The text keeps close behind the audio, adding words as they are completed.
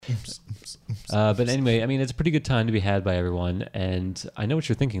But anyway, I mean, it's a pretty good time to be had by everyone. And I know what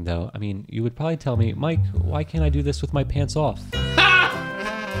you're thinking, though. I mean, you would probably tell me, Mike, why can't I do this with my pants off?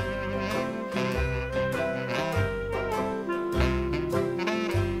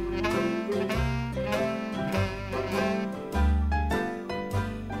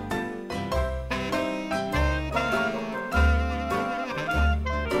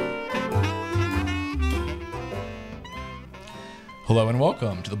 Hello and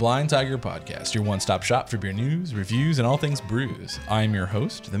welcome to the Blind Tiger Podcast, your one-stop shop for beer news, reviews, and all things brews. I am your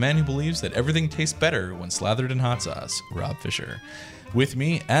host, the man who believes that everything tastes better when slathered in hot sauce, Rob Fisher. With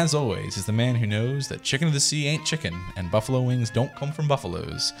me, as always, is the man who knows that chicken of the sea ain't chicken, and buffalo wings don't come from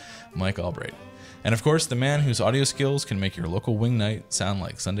buffaloes, Mike Albright. And of course, the man whose audio skills can make your local wing night sound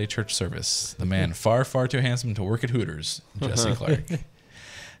like Sunday church service, the man far, far too handsome to work at Hooters, Jesse Clark.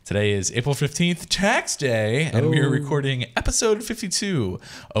 Today is April 15th, Tax Day, and we are recording episode 52,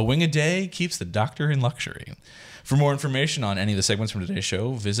 A Wing a Day Keeps the Doctor in Luxury. For more information on any of the segments from today's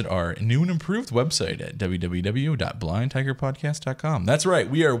show, visit our new and improved website at www.blindtigerpodcast.com. That's right,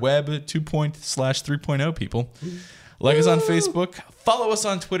 we are web 2./3.0 people. Like us on Facebook, follow us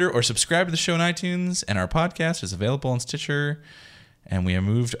on Twitter, or subscribe to the show on iTunes, and our podcast is available on Stitcher. And we have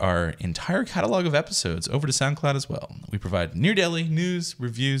moved our entire catalog of episodes over to SoundCloud as well. We provide near daily news,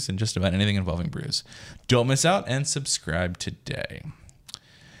 reviews, and just about anything involving brews. Don't miss out and subscribe today.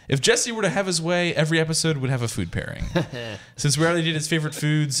 If Jesse were to have his way, every episode would have a food pairing. Since we already did his favorite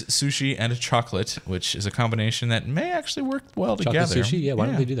foods, sushi and chocolate, which is a combination that may actually work well together. Chocolate sushi? Yeah, why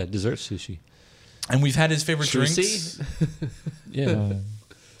don't they do that? Dessert sushi. And we've had his favorite drinks. Yeah.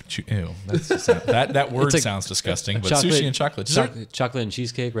 Ew, that word sounds disgusing, but chocolate, sushi and chocolate. Chocolate and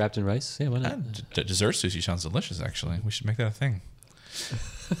cheesecake wrapped in rice? Yeah, why not? Dessert sushi sounds delicious, actually. We should make that a thing.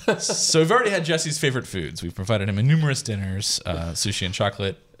 So we've already had Jesse's favorite foods. We've provided him numerous dinners, sushi and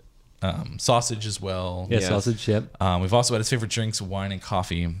chocolate, sausage as well. Yeah, sausage, yep. We've also had his favorite drinks, wine and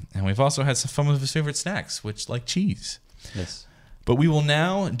coffee. And we've also had some of his favorite snacks, which like cheese. Yes. But we will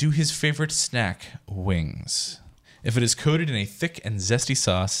now do his favorite snack, wings. If it is coated in a thick and zesty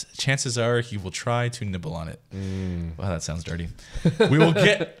sauce, chances are he will try to nibble on it. Wow, that sounds dirty. We will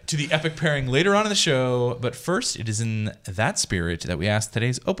get to the epic pairing later on in the show, but first, it is in that spirit that we ask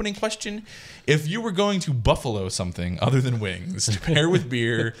today's opening question. If you were going to buffalo something other than wings to pair with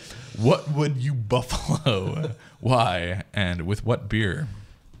beer, what would you buffalo? Why? And with what beer?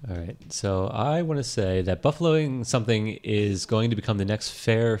 All right, so I want to say that buffaloing something is going to become the next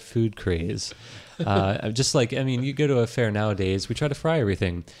fair food craze. Just like, I mean, you go to a fair nowadays, we try to fry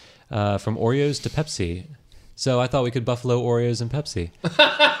everything from Oreos to Pepsi. So I thought we could buffalo Oreos and Pepsi.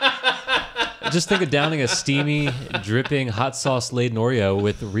 Just think of downing a steamy, dripping, hot sauce-laden Oreo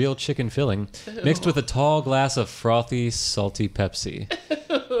with real chicken filling mixed with a tall glass of frothy, salty Pepsi.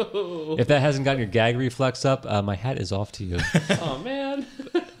 If that hasn't gotten your gag reflex up, my hat is off to you. Oh, man.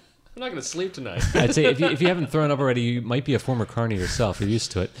 I'm not going to sleep tonight. I'd say if you haven't thrown up already, you might be a former carny yourself. You're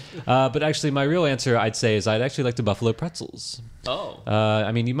used to it. But actually, my real answer, I'd say, is I'd actually like to buffalo pretzels. Oh.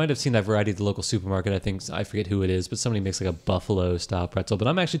 I mean, you might have seen that variety at the local supermarket. I forget who it is, but somebody makes like a buffalo-style pretzel. But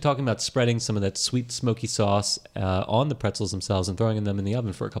I'm actually talking about spreading some of that sweet, smoky sauce on the pretzels themselves and throwing them in the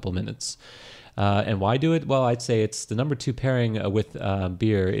oven for a couple minutes. And why do it? Well, I'd say it's the number 2 pairing with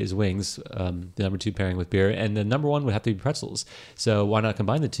beer is wings, the number 2 pairing with beer, and the number 1 would have to be pretzels. So why not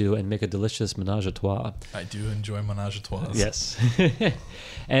combine the two and make a delicious menage a trois? I do enjoy menage a trois. Yes.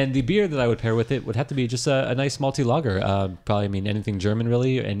 And the beer that I would pair with it would have to be just a nice malty lager. Probably, I mean, anything German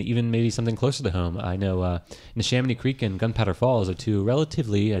really, and even maybe something closer to home. I know Neshaminy Creek and Gunpowder Falls are 2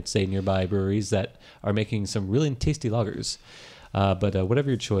 relatively, I'd say, nearby breweries that are making some really tasty lagers. But whatever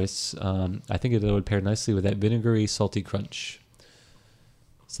your choice, I think it would pair nicely with that vinegary, salty crunch.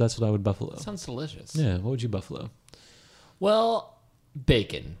 So that's what I would buffalo. Sounds delicious. Yeah, what would you buffalo? Well,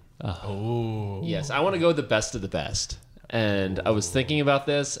 bacon. Oh. Yes, I want to go with the best of the best. And I was thinking about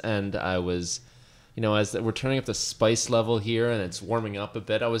this, and I was, you know, as we're turning up the spice level here and it's warming up a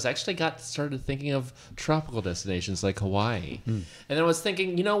bit, I was actually started thinking of tropical destinations like Hawaii. And then I was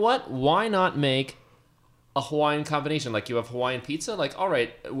thinking, you know what? Why not make a Hawaiian combination? Like you have Hawaiian pizza, like, all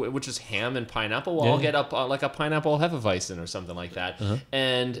right, which is ham and pineapple. Well, Yeah. I'll get up like a pineapple Hefeweizen or something like that,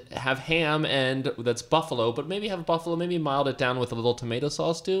 and have ham and that's buffalo, but maybe have buffalo, maybe mild it down with a little tomato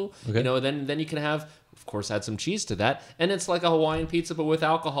sauce too. Okay. You know, then you can have, of course, add some cheese to that, and it's like a Hawaiian pizza but with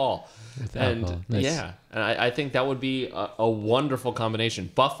alcohol. Alcohol. Nice. Yeah, and I think that would be a wonderful combination.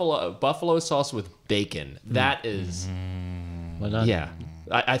 Buffalo sauce with bacon. That is, Why not? yeah.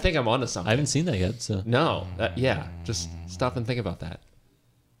 I think I'm onto something. I haven't seen that yet. So No, yeah, just stop and think about that.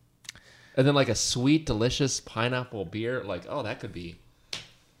 And then like a sweet, delicious pineapple beer, like, oh, that could be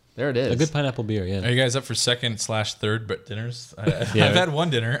There it is. A good pineapple beer, Are yeah. you guys up for second/third but dinners? Yeah. I've had one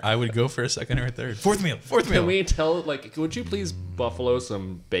dinner. I would go for a second or a third. Fourth meal. Can we tell, like, would you please buffalo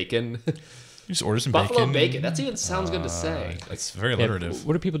some bacon? You just order some Buffalo bacon. bacon. That even sounds good to say. It's very Yeah, alliterative.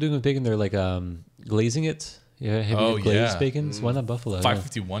 what are people doing with bacon? They're like glazing it. Yeah, have Oh, you glazed yeah. bacon? Why not buffalo? Yeah.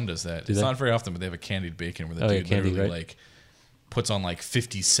 551 does that. It's they? not very often, but they have a candied bacon where the Oh, yeah, dude candied, literally right? like puts on like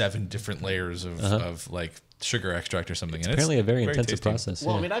 57 different layers of like sugar extract or something. And Apparently a very intensive tasty. process.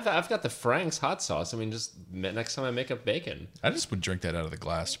 Well, yeah. I mean, I've got the Frank's hot sauce. I mean, just next time I make up bacon. I just would drink that out of the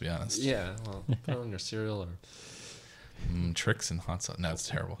glass, to be honest. Yeah, well, put it on your cereal or. Tricks and hot sauce. No, it's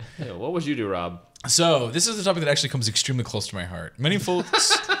terrible. Yeah, what would you do, Rob? So this is a topic that actually comes extremely close to my heart. Many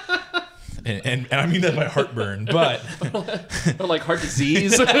folks, and I mean that by heartburn, but Or like heart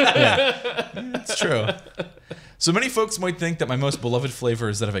disease? it's true. So many folks might think that my most beloved flavor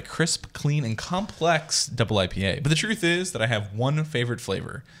is that of a crisp, clean, and complex double IPA. But the truth is that I have one favorite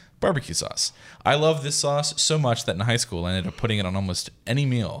flavor, barbecue sauce. I love this sauce so much that in high school I ended up putting it on almost any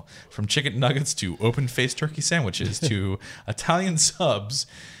meal, from chicken nuggets to open-faced turkey sandwiches to Italian subs.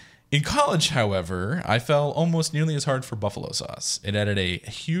 In college, however, I fell almost nearly as hard for buffalo sauce. It added a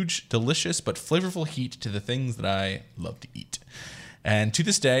huge, delicious, but flavorful heat to the things that I love to eat. And to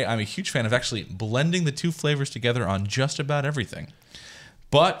this day, I'm a huge fan of actually blending the two flavors together on just about everything.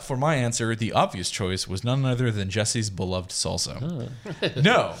 But for my answer, the obvious choice was none other than Jesse's beloved salsa.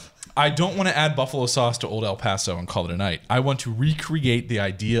 No, I don't want to add buffalo sauce to Old El Paso and call it a night. I want to recreate the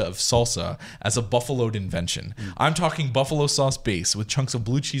idea of salsa as a buffaloed invention. I'm talking buffalo sauce base with chunks of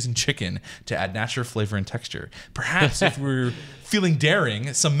blue cheese and chicken to add natural flavor and texture. Perhaps if we're feeling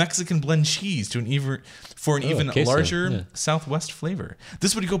daring, some Mexican blend cheese to an even queso, larger yeah. Southwest flavor.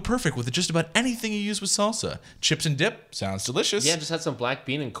 This would go perfect with just about anything you use with salsa. Chips and dip sounds delicious. Yeah, just add some black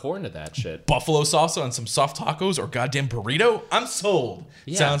bean and corn to that shit. Buffalo salsa on some soft tacos or goddamn burrito. I'm sold.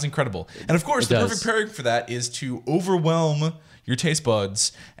 Yeah. Sounds incredible. And of course, It the does. perfect pairing for that is to overwhelm your taste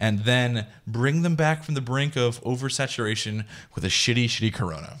buds and then bring them back from the brink of oversaturation with a shitty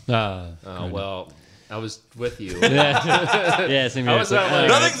Corona. Oh, well, I was with you. yeah, same here. I was It's like, not like-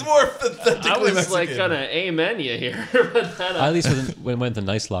 Nothing's more pathetically I was Mexican. like gonna amen you here. But then I at least when went the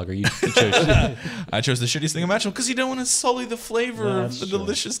nice lager, you chose. I chose the shittiest thing imaginable because you don't want to sully the flavor of That's the true.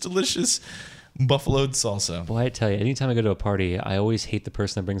 delicious buffaloed salsa. Boy, I tell you, anytime I go to a party, I always hate the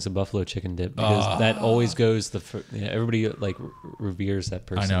person that brings the buffalo chicken dip because that always goes everybody like reveres that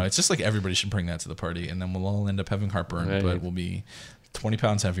person. I know. It's just like everybody should bring that to the party, and then we'll all end up having heartburn, Right. but we'll be 20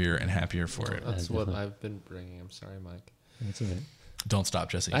 pounds heavier and happier for it. that's what I've been bringing. I'm sorry, Mike. That's all right. Don't stop,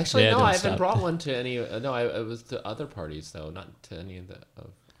 Jesse. Actually, Yeah, no, don't I haven't stop. brought one to any. No, it was to other parties though, not to any of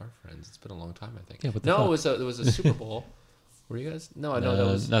our friends. It's been a long time, I think. Yeah, what the no, fuck? it was a Super Bowl. Were you guys? No, I know that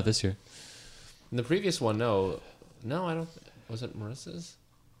was not this year. in the previous one. No, I don't. Was it Marissa's?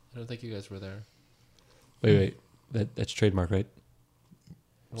 I don't think you guys were there. Wait, that's trademark, right?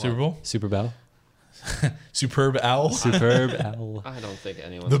 Super Bowl? Super Bowl, Superb Owl? superb owl. I don't think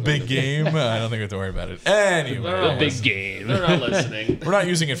anyone. The big game? I don't think we have to worry about it. Anyway. The game. They're not listening. We're not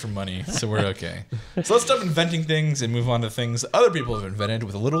using it for money, so we're okay. So let's stop inventing things and move on to things that other people have invented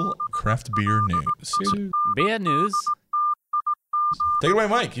with a little craft beer news. So Beer news. take it away,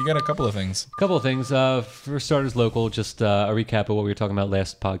 Mike. You got a couple of things. Couple of things. For starters, local, just a recap of what we were talking about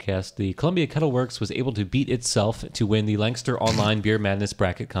last podcast. The Columbia Kettle Works was able to beat itself to win the Lancaster Online Beer Madness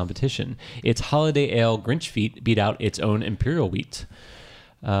Bracket competition. Its Holiday Ale Grinch Feet beat out its own Imperial Wheat.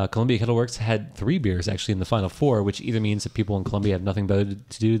 Columbia Kettle Works had 3 beers actually in the final 4, which either means that people in Columbia have nothing better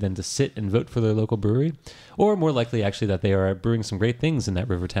to do than to sit and vote for their local brewery, or more likely actually that they are brewing some great things in that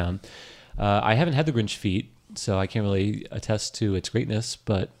river town. I haven't had the Grinch Feet, so I can't really attest to its greatness,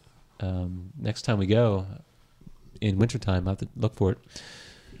 but next time we go in wintertime, I'll have to look for it.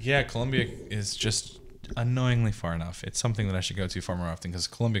 Yeah, Columbia is just annoyingly far enough. It's something that I should go to far more often because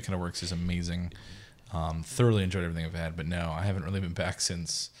Columbia Kettle Works is amazing. Thoroughly enjoyed everything I've had, but no, I haven't really been back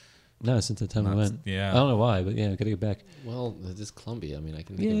since. No, since the time we went. yeah. I don't know why, but yeah, I gotta get back. Well, it is Columbia. I mean, I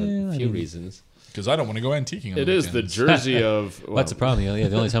can Yeah, think of a I few mean- reasons. Because I don't want to go antiquing on It the is the weekends. jersey of. Well, that's the problem. Yeah,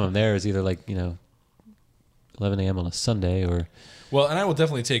 the only time I'm there is either 11 a.m. on a Sunday or. Well, and I will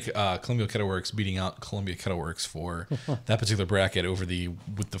definitely take Columbia Kettle Works beating out Columbia Kettle Works for that particular bracket over the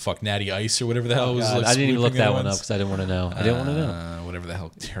Natty Ice or whatever the hell was. God, like, I didn't even look sweeping the that one ones. up because I didn't want to know. I didn't want to know. Whatever the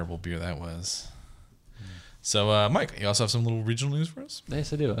hell terrible beer that was. So, Mike, you also have some little regional news for us?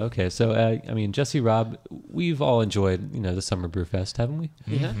 Yes, I do. Okay, so Jesse, Rob, we've all enjoyed the summer brew fest, haven't we?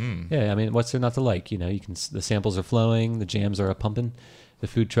 Yeah. Yeah, I mean, what's there not to like? The samples are flowing, the jams are a pumping, the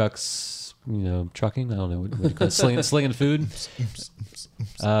food trucks trucking. I don't know what do you call it? Slinging food.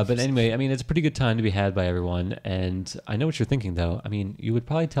 But anyway, I mean, it's a pretty good time to be had by everyone. And I know what you're thinking, though. I mean, you would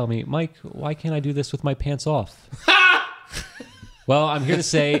probably tell me, Mike, why can't I do this with my pants off? Well, I'm here to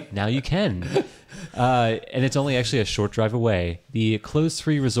say now you can. And it's only actually a short drive away. The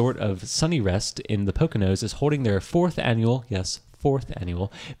clothes-free resort of Sunny Rest in the Poconos is holding their fourth annual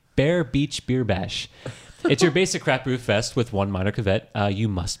Bear Beach Beer Bash. It's your basic craft brew fest with one minor caveat. You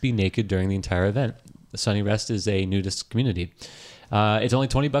must be naked during the entire event. Sunny Rest is a nudist community. It's only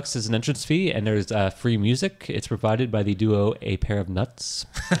 $20 as an entrance fee, and there's free music. It's provided by the duo A Pair of Nuts.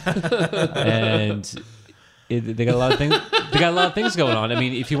 And they got a lot of things. They got a lot of things going on. I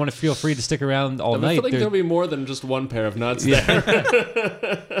mean, if you want to feel free to stick around all night, I feel like there'll be more than just one pair of nuts there.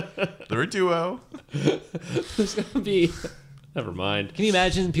 They're a duo. There's gonna be. Never mind. Can you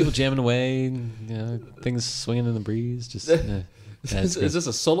imagine people jamming away, things swinging in the breeze? Just is this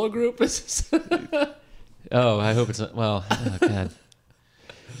a solo group? Oh, I hope it's not. Well, oh God.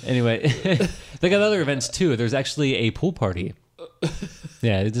 Anyway, they got other events too. There's actually a pool party.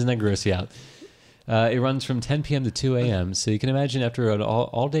 Yeah, doesn't that gross you out? It runs from 10 p.m. to 2 a.m. So you can imagine after an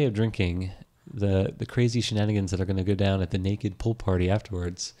all day of drinking, the crazy shenanigans that are going to go down at the naked pool party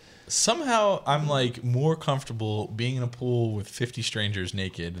afterwards. Somehow I'm like more comfortable being in a pool with 50 strangers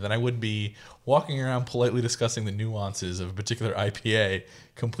naked than I would be walking around politely discussing the nuances of a particular IPA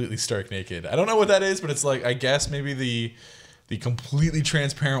completely stark naked. I don't know what that is, but it's like, I guess maybe the completely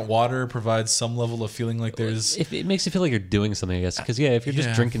transparent water provides some level of feeling like there's... It makes you feel like you're doing something, I guess. Because, if you're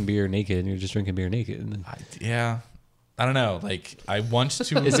just drinking beer naked and you're just drinking beer naked. I don't know. Like, I want to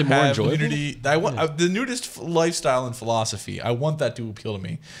Is it more have enjoyable? nudity. I want the nudist lifestyle and philosophy. I want that to appeal to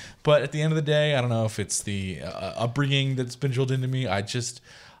me. But at the end of the day, I don't know if it's the upbringing that's been drilled into me. I just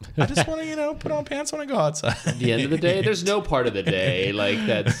want to, put on pants when I go outside. At the end of the day, there's no part of the day like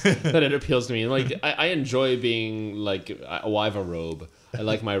that it appeals to me. Like I enjoy being like, I have a robe. I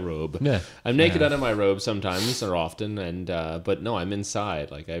like my robe. Yeah. I'm naked under my robe sometimes or often, and but no, I'm inside.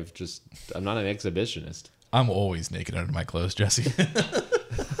 Like I'm not an exhibitionist. I'm always naked under my clothes, Jesse.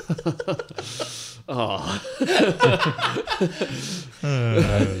 Oh.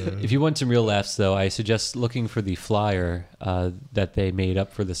 If you want some real laughs, though, I suggest looking for the flyer that they made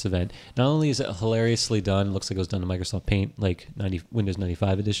up for this event. Not only is it hilariously done, looks like it was done in Microsoft Paint, like Windows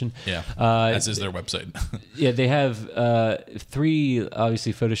 95 edition. Yeah, as is their website. Yeah, they have 3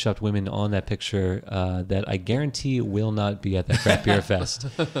 obviously photoshopped women on that picture that I guarantee will not be at that craft beer fest.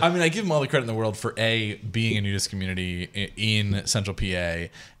 I mean, I give them all the credit in the world for being a nudist community in Central PA,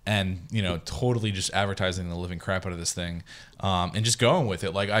 and totally just advertising the living crap out of this thing, and just going with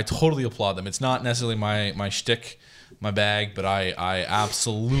it. Like, I totally applaud them. It's not necessarily my shtick, my bag, but I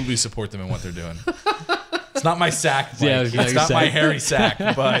absolutely support them in what they're doing. It's not my sack, Mike. Yeah, It's not my hairy sack,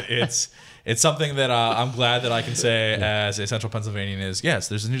 but it's something that I'm glad that I can say as a Central Pennsylvanian is, yes,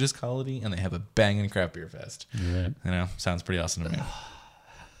 there's a nudist colony and they have a banging craft beer fest. Right. Sounds pretty awesome to me.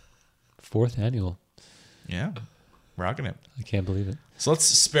 4th annual. Yeah, rocking it. I can't believe it. So let's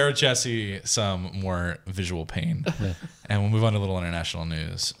spare Jesse some more visual pain, and we'll move on to a little international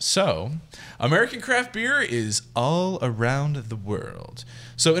news. So, American craft beer is all around the world.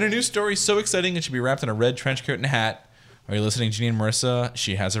 So, in a news story so exciting it should be wrapped in a red trench coat and hat. Are you listening, Jeannie and Marissa?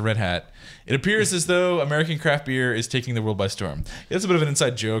 She has a red hat. It appears as though American craft beer is taking the world by storm. It's a bit of an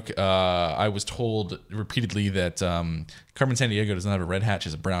inside joke. I was told repeatedly that Carmen Sandiego does not have a red hat; she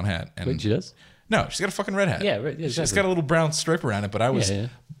has a brown hat. And Wait, she does? No, she's got a fucking red hat. Yeah, right. Yeah, She's exactly. got a little brown stripe around it, but I was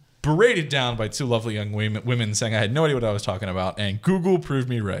berated down by 2 lovely young women saying I had no idea what I was talking about, and Google proved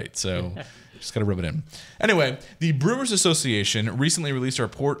me right, so just got to rub it in. Anyway, the Brewers Association recently released a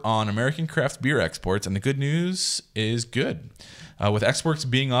report on American craft beer exports, and the good news is good. With exports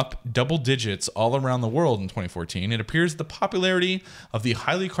being up double digits all around the world in 2014, it appears the popularity of the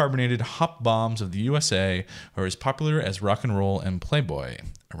highly carbonated hop bombs of the USA are as popular as rock and roll and Playboy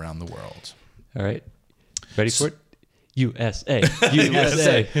around the world. All right. Ready for it? USA.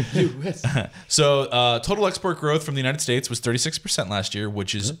 USA. So total export growth from the United States was 36% last year,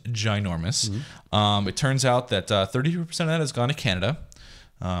 which is ginormous. It turns out that 32% of that has gone to Canada.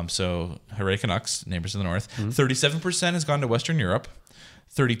 So hooray Canucks, neighbors of the North. 37% has gone to Western Europe.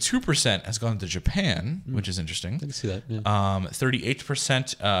 32% has gone to Japan, which is interesting. I can see that. Yeah.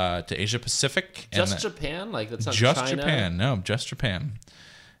 38% to Asia Pacific. Just Japan? Like, that's not just China? Japan. No, just Japan.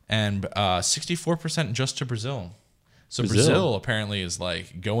 And 64% just to Brazil. So Brazil apparently is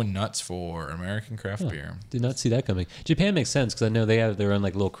like going nuts for American craft beer. Did not see that coming. Japan makes sense because I know they have their own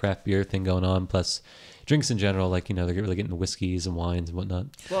like little craft beer thing going on. Plus, drinks in general, like they're really getting the whiskeys and wines and whatnot.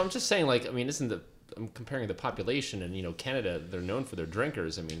 Well, I'm just saying, like, I mean, isn't I'm comparing the population, and Canada, they're known for their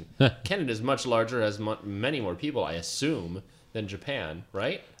drinkers. I mean, Canada is much larger, has many more people, I assume, than Japan,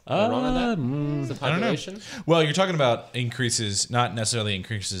 right? Am I wrong on that? Is the population? I don't know. Well, you're talking about increases, not necessarily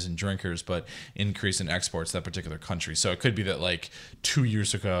increases in drinkers, but increase in exports to that particular country. So it could be that like 2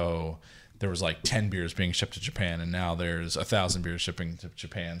 years ago, there was like 10 beers being shipped to Japan, and now there's 1,000 beers shipping to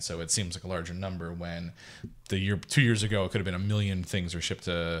Japan. So it seems like a larger number when 2 years ago, it could have been 1 million things were shipped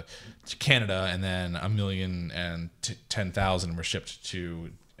to Canada, and then 1,010,000 were shipped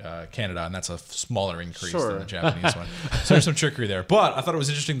to Canada, and that's a smaller increase than the Japanese one. So there's some trickery there. But I thought it was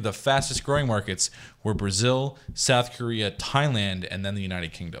interesting. The fastest growing markets were Brazil, South Korea, Thailand, and then the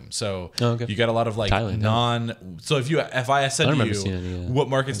United Kingdom. So you got a lot of like Thailand, So if I said to you, what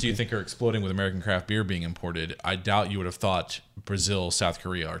markets do you think are exploding with American craft beer being imported? I doubt you would have thought Brazil, South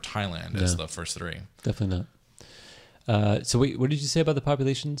Korea, or Thailand as the first three. Definitely not. So wait, what did you say about the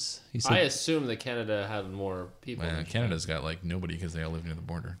populations? You said I assume that Canada had more people. Canada's got like nobody because they all live near the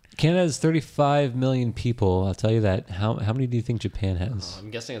border. Canada has 35 million people. I'll tell you that. How many do you think Japan has? I'm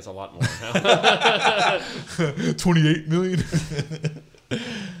guessing it's a lot more now. 28 million.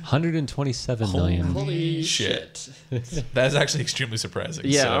 127 million. Holy shit. That is actually extremely surprising.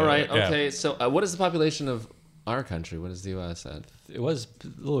 Yeah, so, all right. yeah. Okay, so what is the population of our country? What is the U.S. at? It was a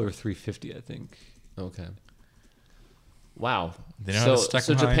little over 350, I think. Okay. Wow. They know how to stack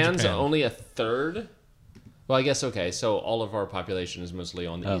them high in Japan's Japan. only a third? Well, I guess, okay. So all of our population is mostly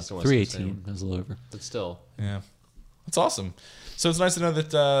on the east and west. 318. That was a little over. But still. Yeah. That's awesome. So it's nice to know that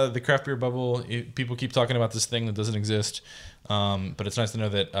the craft beer bubble, people keep talking about this thing that doesn't exist. But it's nice to know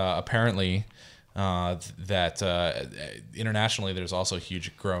that apparently internationally there's also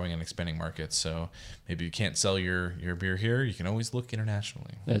huge growing and expanding markets. So maybe you can't sell your beer here, you can always look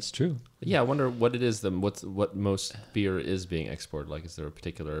internationally. That's true. Yeah, I wonder what it is. What most beer is being exported. Like, is there a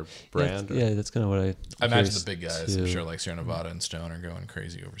particular brand? That's kind of what I imagine. The big guys, I'm sure, like Sierra Nevada and Stone, are going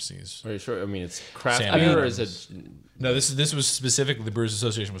crazy overseas. Are you sure? I mean, it's craft Sam beer, or Adams. is it? No, this was specifically the Brewers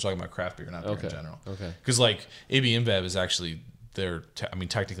Association was talking about craft beer, not beer in general. Okay. Because like AB InBev is actually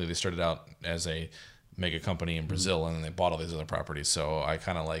technically they started out as a mega company in Brazil, and then they bought all these other properties. So I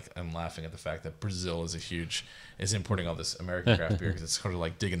kind of I'm laughing at the fact that Brazil is importing all this American craft beer because it's sort of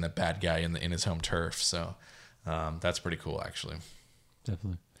like digging the bad guy in his home turf. So that's pretty cool, actually.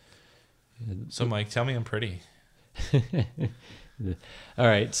 Definitely. So Mike, tell me I'm pretty. All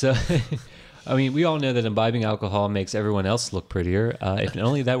right, so I mean, we all know that imbibing alcohol makes everyone else look prettier. If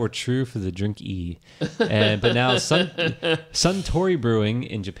only that were true for the drink E. But now Suntory Brewing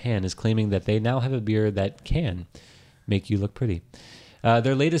in Japan is claiming that they now have a beer that can make you look pretty.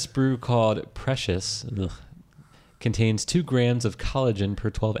 Their latest brew, called Precious, contains 2 grams of collagen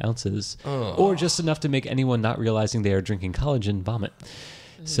per 12 ounces, or just enough to make anyone not realizing they are drinking collagen vomit.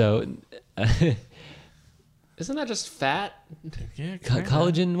 So... Isn't that just fat? Yeah,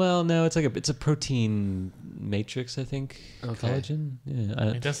 collagen. Well, no, it's a protein matrix, I think. Okay. Collagen.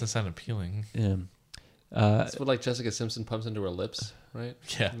 Yeah. It doesn't sound appealing. Yeah. That's what like Jessica Simpson pumps into her lips, right?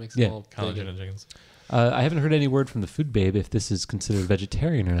 Yeah. It makes them all Collagen big. and chickens. I haven't heard any word from the food babe if this is considered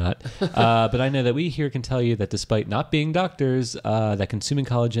vegetarian or not. But I know that we here can tell you that despite not being doctors, that consuming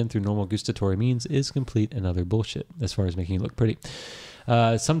collagen through normal gustatory means is complete and utter bullshit as far as making you look pretty.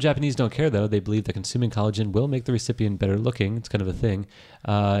 Some Japanese don't care, though. They believe that consuming collagen will make the recipient better looking. It's kind of a thing.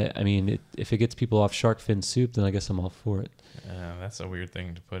 I mean, if it gets people off shark fin soup, then I guess I'm all for it. That's a weird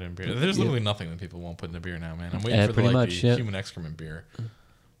thing to put in beer. There's literally nothing that people won't put in their beer now, man. I'm waiting for the human excrement beer.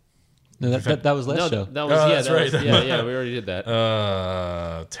 No, that was last show. That was that's right. Yeah, we already did that.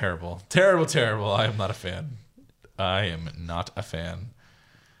 Terrible. I am not a fan.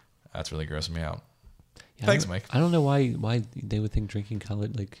 That's really grossing me out. Yeah, Thanks, Mike. I don't know why they would think drinking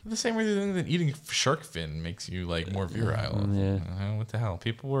collagen like the same way they think that eating shark fin makes you like more virile. Yeah. What the hell?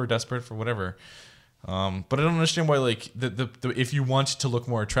 People were desperate for whatever. But I don't understand why like the if you want to look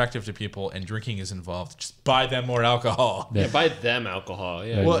more attractive to people and drinking is involved, just buy them more alcohol. Yeah, buy them alcohol.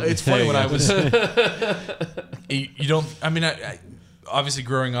 Yeah. Well, it's funny when I was you don't. I mean, I obviously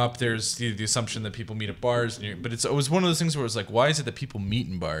growing up, there's the assumption that people meet at bars, but it was one of those things where it's like, why is it that people meet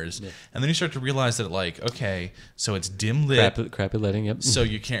in bars? Yeah. And then you start to realize that like, okay, so it's dim lit, crappy lighting, yep. So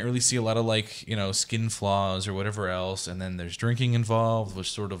you can't really see a lot of like skin flaws or whatever else, and then there's drinking involved, which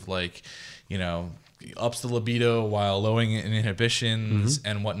sort of like ups the libido while lowering inhibitions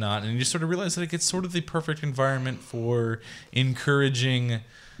and whatnot, and you just sort of realize that it's sort of the perfect environment for encouraging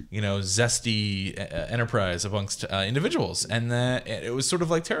zesty enterprise amongst individuals, and that it was sort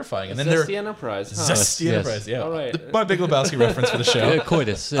of like terrifying. And then zesty enterprise, huh? Zesty enterprise, yeah. All right. My Big Lebowski reference for the show.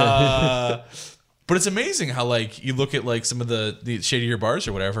 Coitus. But it's amazing how like you look at like some of the shadier bars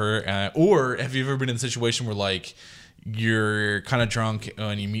or whatever, or have you ever been in a situation where like you're kind of drunk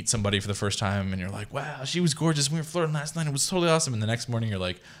and you meet somebody for the first time and you're like, wow, she was gorgeous. We were flirting last night. It was totally awesome. And the next morning you're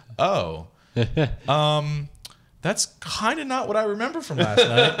like, oh, that's kind of not what I remember from last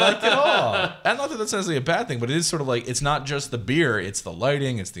night, like at all. And not that that's necessarily a bad thing, but it is sort of like, it's not just the beer, it's the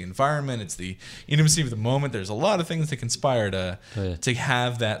lighting, it's the environment, it's the intimacy of the moment. There's a lot of things that conspire to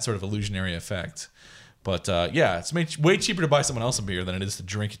have that sort of illusionary effect. But yeah, it's way cheaper to buy someone else a beer than it is to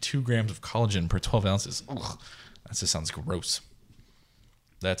drink 2 grams of collagen per 12 ounces. Ugh, that just sounds gross.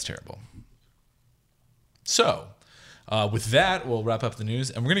 That's terrible. So, with that, we'll wrap up the news,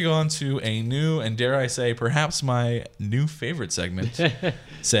 and we're going to go on to a new, and dare I say, perhaps my new favorite segment.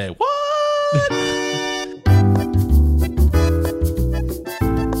 Say, what?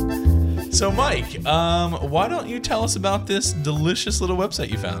 So, Mike, why don't you tell us about this delicious little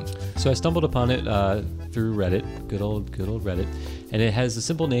website you found? So I stumbled upon it through Reddit, good old Reddit, and it has the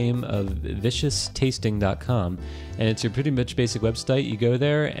simple name of vicioustasting.com, and it's your pretty much basic website. You go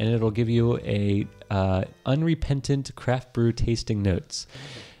there, and it'll give you a unrepentant craft brew tasting notes.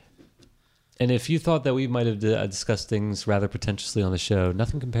 And if you thought that we might have discussed things rather pretentiously on the show,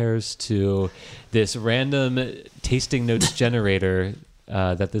 nothing compares to this random tasting notes generator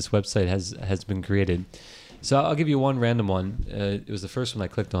that this website has been created. So I'll give you one random one. It was the first one I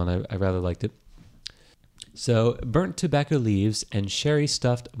clicked on. I rather liked it. So, burnt tobacco leaves and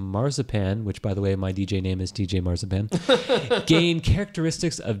sherry-stuffed marzipan, which, by the way, my DJ name is DJ Marzipan, gain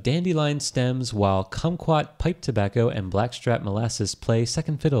characteristics of dandelion stems, while kumquat pipe tobacco and blackstrap molasses play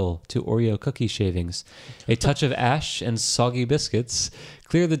second fiddle to Oreo cookie shavings. A touch of ash and soggy biscuits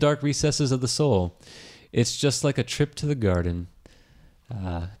clear the dark recesses of the soul. It's just like a trip to the garden.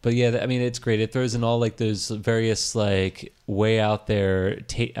 But yeah, I mean, it's great. It throws in all like those various like way out there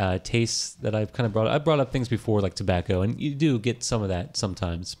tastes that I've kind of brought. I've brought up things before like tobacco, and you do get some of that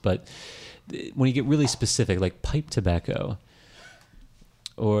sometimes. But when you get really specific, like pipe tobacco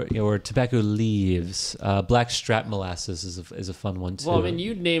or tobacco leaves, black strap molasses is a fun one too. Well, I mean,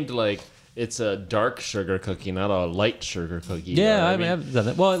 you named like it's a dark sugar cookie, not a light sugar cookie. Yeah, I mean, I've done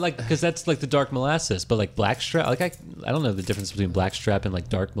that. Well, like because that's like the dark molasses, but like blackstrap, like I don't know the difference between blackstrap and like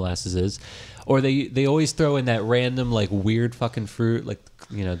dark molasses is, or they always throw in that random like weird fucking fruit, like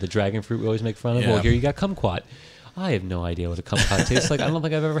the dragon fruit we always make fun of. Yeah. Well, here you got kumquat. I have no idea what a kumquat tastes like. I don't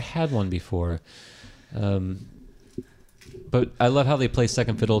think I've ever had one before. But I love how they play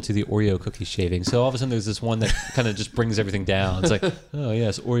second fiddle to the Oreo cookie shaving. So all of a sudden there's this one that kind of just brings everything down. It's like, oh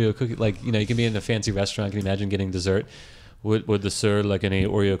yes, Oreo cookie. Like, you can be in a fancy restaurant. Can you imagine getting dessert? Would the sir like any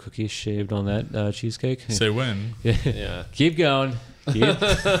Oreo cookies shaved on that cheesecake? Say when. Yeah. Keep going.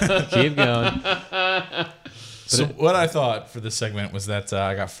 Keep going. So what I thought for this segment was that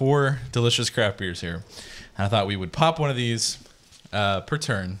I got 4 delicious craft beers here. And I thought we would pop one of these per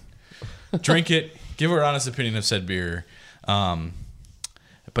turn, drink it, give our honest opinion of said beer,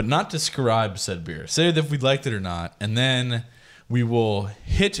 but not describe said beer. Say if we liked it or not, and then we will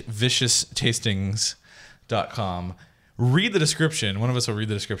hit vicioustastings.com, read the description. One of us will read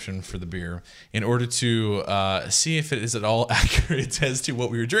the description for the beer in order to see if it is at all accurate as to what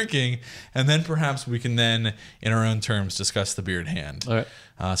we were drinking, and then perhaps we can then, in our own terms, discuss the beer at hand. All right.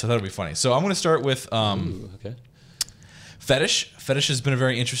 So I thought it'd be funny. So I'm going to start with Okay. Fetish. Fetish has been a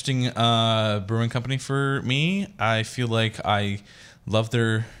very interesting brewing company for me. I feel like I love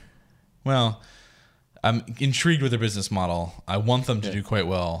their... Well, I'm intrigued with their business model. I want them to do quite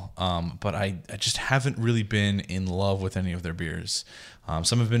well, but I just haven't really been in love with any of their beers.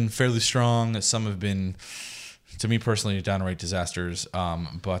 Some have been fairly strong. Some have been, to me personally, downright disasters.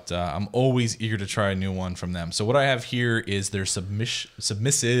 But I'm always eager to try a new one from them. So what I have here is their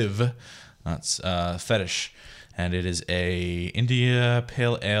submissive, Fetish. And it is a India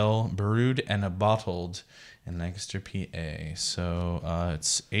Pale Ale brewed and bottled in Lancaster, PA. So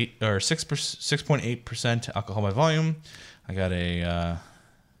it's 6.8% alcohol by volume. I got a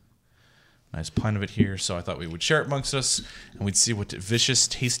nice pint of it here, so I thought we would share it amongst us, and we'd see what Vicious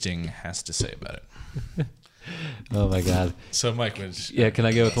Tasting has to say about it. Oh my God. So, Mike, Can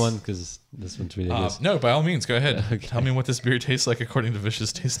I go with one? Because this one's ridiculous. no, by all means, go ahead. Okay. Tell me what this beer tastes like according to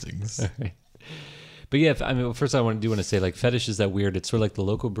Vicious Tastings. All right. But yeah, first I want to say, like, Fetish is that weird. It's sort of like the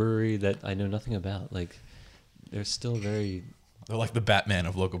local brewery that I know nothing about. Like, they're still very... They're like the Batman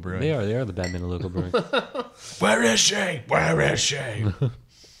of local brewing. They are the Batman of local brewing. Where is she? Where is she? What?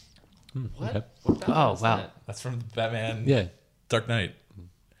 Okay. What Batman Oh, is wow. that? That's from Batman Yeah. Dark Knight.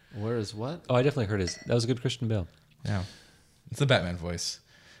 Where is what? Oh, I definitely heard his. That was a good Christian Bale. Yeah. It's the Batman voice.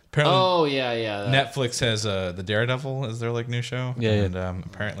 Apparently, Oh, yeah. Netflix has the Daredevil as their like new show. Yeah, yeah. And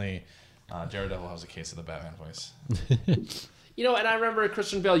apparently Jared Devil has a case of the Batman voice. You know, and I remember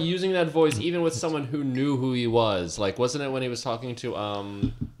Christian Bale using that voice even with someone who knew who he was. Like, wasn't it when he was talking to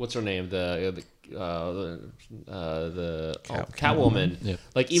what's her name, Catwoman? Yeah.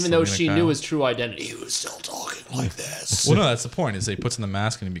 Like, even though Selena she Kyle. knew his true identity, he was still talking like this. Well, no, that's the point. Is he puts on the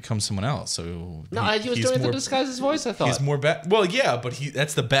mask and he becomes someone else. So No, he was he's doing it more- to disguise his voice. I thought. He's more Well, yeah, but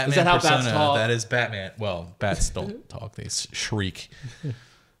that's the Batman that how bats persona. talk? That is Batman. Well, bats don't talk; they shriek.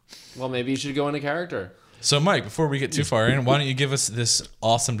 Well, maybe you should go into character. So, Mike, before we get too far in, why don't you give us this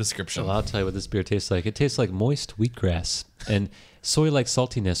awesome description? Well, I'll tell you what this beer tastes like. It tastes like moist wheatgrass, and soy-like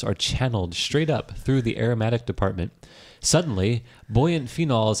saltiness are channeled straight up through the aromatic department. Suddenly, buoyant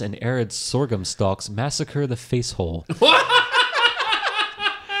phenols and arid sorghum stalks massacre the face hole.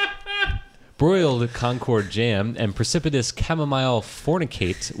 Broiled Concord jam and precipitous chamomile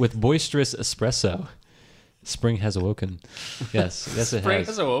fornicate with boisterous espresso. Spring has awoken. Yes, yes it Spring has.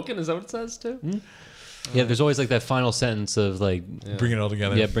 has awoken. Is that what it says too? Yeah, there's always like that final sentence of like, Bring it all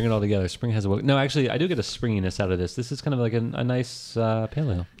together. yeah, bring it all together. Spring has awoken. No, actually, I do get a springiness out of this. This is kind of like a nice pale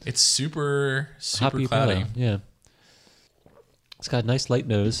ale. It's super Hoppy cloudy. pale ale, yeah. It's got a nice light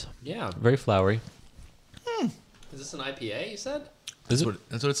nose, Yeah. very flowery. Is this an IPA? You said. That's what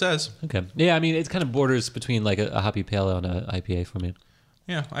it says. Okay. Yeah, I mean, it kind of borders between like a hoppy pale ale and a IPA for me.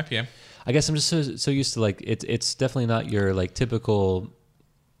 Yeah, IPA. I guess I'm just so used to like it's definitely not your like typical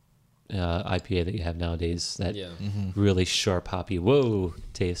IPA that you have nowadays. That Yeah. really sharp hoppy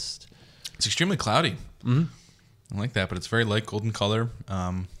taste. It's extremely cloudy. Mm-hmm. I like that, but it's very light golden color.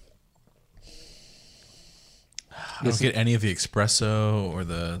 I don't get any of the espresso or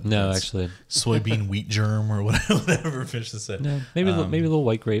the Actually, soybean wheat germ or whatever Fish has said. no. Maybe maybe a little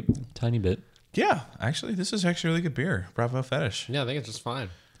white grape, tiny bit. Yeah, actually, this is actually really good beer. Bravo Fetish. Yeah, I think it's just fine.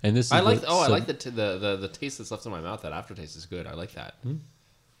 And this is I like. the- I so- like the taste that's left in my mouth. That aftertaste is good. I like that.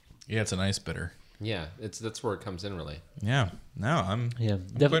 Yeah, it's a nice bitter. Yeah, that's where it comes in really. Yeah, no, I'm Yeah,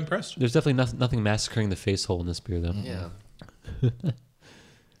 quite impressed. There's definitely nothing massacring the face hole in this beer, though. Yeah.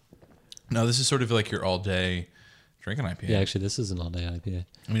 No, this is sort of like your all day drinking IPA. Yeah, actually, this is an all-day IPA.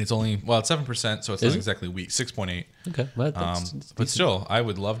 I mean, it's only it's 7%, so it's Is not it? exactly weak. 6.8. Okay, well, that's But decent. still, I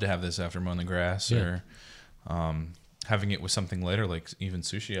would love to have this after mowing the grass Yeah. or having it with something lighter, like even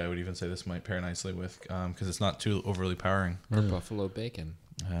sushi. I would even say this might pair nicely with because it's not too overly powering. Or buffalo bacon.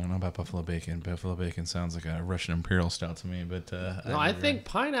 I don't know about buffalo bacon. Buffalo bacon sounds like a Russian imperial stout to me, but No, I think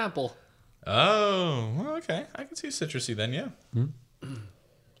pineapple. Oh, well, okay. I can see citrusy then. Yeah.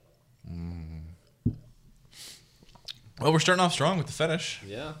 Well, we're starting off strong with the fetish.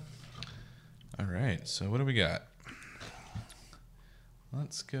 Yeah. All right. So what do we got?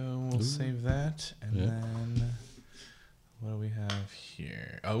 Let's go. We'll save that, and then what do we have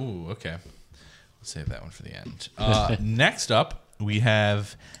here? Oh, okay. We'll save that one for the end. Next up, we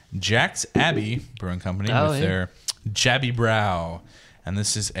have Jack's Abbey Brewing Company Oh, with yeah. their Jabby Brow, and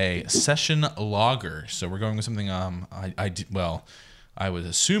this is a session lager. So we're going with something. I would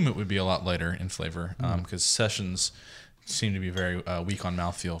assume it would be a lot lighter in flavor because sessions seem to be very weak on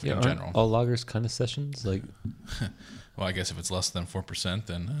mouthfeel in aren't general. all lagers kind of sessions? Like, Well, I guess if it's less than 4%,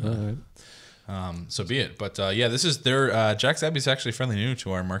 then all right. so be it. But yeah, this is their Jack's Abbey is actually fairly new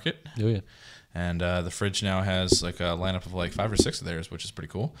to our market, Oh yeah. and the fridge now has like a lineup of like 5 or 6 of theirs, which is pretty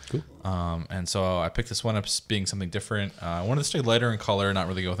cool. Cool. And so I picked this one up as being something different. I wanted to stay lighter in color, not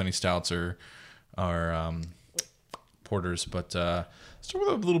really go with any stouts or porters, but start with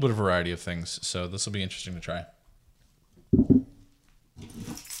a little bit of variety of things. So this will be interesting to try.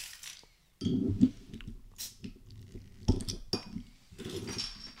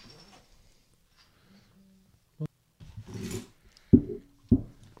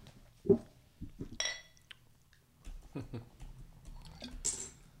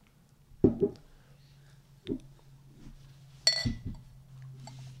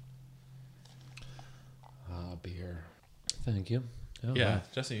 Beer. Thank you. Oh, Yeah, wow.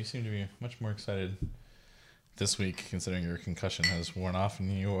 Jesse, you seem to be much more excited this week, considering your concussion has worn off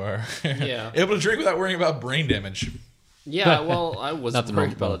and you are Yeah. able to drink without worrying about brain damage. Yeah, well, I was Not the worried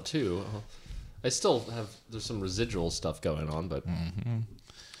moment, about but- it too. I still have. There's some residual stuff going on, but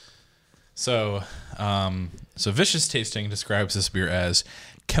So, so Vicious Tasting describes this beer as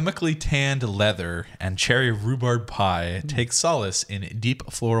chemically tanned leather and cherry rhubarb pie take solace in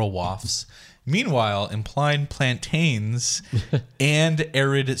deep floral wafts. Meanwhile, implied plantains and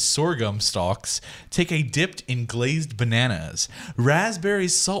arid sorghum stalks take a dip in glazed bananas. Raspberry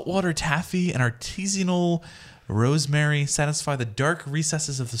saltwater taffy and artisanal rosemary satisfy the dark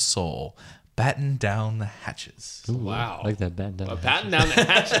recesses of the soul. Batten down the hatches. Ooh, Wow. I like that band down. a patent down the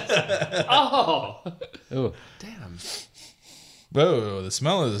hatches. Oh, Oh, damn! Whoa, the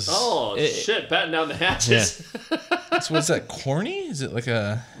smell is. Oh shit! Batten down the hatches. So what's that? Corny? Is it like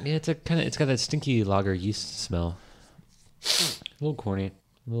a? Yeah, it's got that stinky lager yeast smell. A little corny,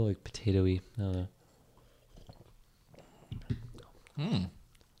 a little like potatoey. I don't know.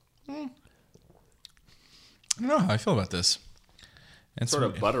 I don't know how I feel about this. It's Sort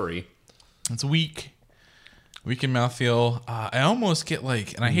of buttery. It's weak in mouthfeel. I almost get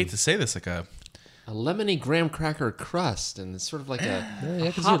like, and I hate to say this, like a lemony graham cracker crust, and it's sort of like I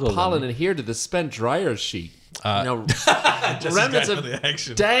can see a hot little pollen lemony. adhered to the spent dryer sheet. Remnants got of the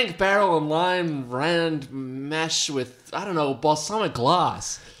action. dank barrel and lime rand mesh with, I don't know, balsamic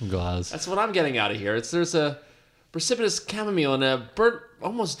gloss. Glass. That's what I'm getting out of here. There's a precipitous chamomile and a burnt,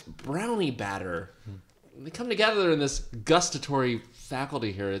 almost brownie batter. They come together in this gustatory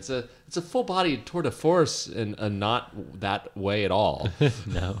faculty here. It's a full-bodied tour de force in a not that way at all.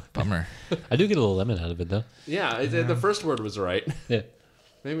 No, bummer. I do get a little lemon out of it though. Yeah, the first word was right. Yeah.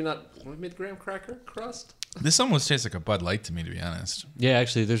 Maybe not. Maybe the graham cracker crust. This almost tastes like a Bud Light to me, to be honest. Yeah,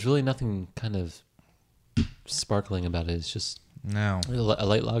 actually, there's really nothing kind of sparkling about it. It's just No. a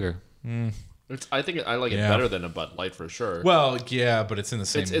light lager. I think I like it Yeah. better than a Bud Light for sure. Well, yeah, but it's in the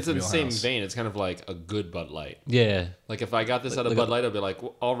same. it's in the same wheelhouse. vein. It's kind of like a good Bud Light. Yeah, Like if I got this out of like Bud Light, I'd be like,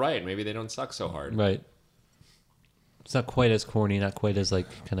 well, all right, maybe they don't suck so hard. right. It's not quite as corny, not quite as like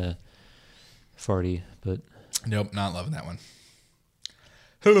kind of farty, but Nope, not loving that one.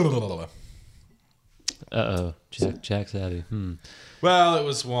 Jack's Abbey. Well, it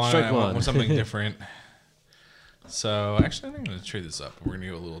was one. Strike I went one. with something different. So actually, I think I'm going to trade this up. We're going to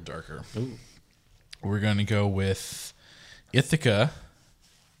go a little darker. Ooh. We're going to go with Ithaca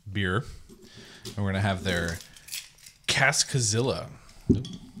beer. And we're going to have their Cascazilla.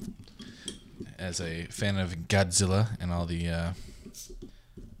 As a fan of Godzilla and all the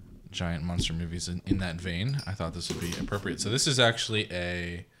giant monster movies in that vein, I thought this would be appropriate. So this is actually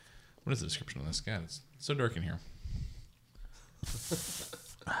a... What is the description of this? God, it's so dark in here.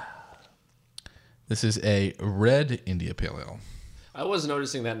 This is a red India Pale Ale. I was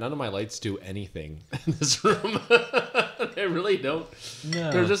noticing that none of my lights do anything in this room. They really don't.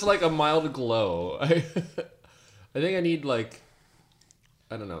 No. They're just like a mild glow. I think I need like,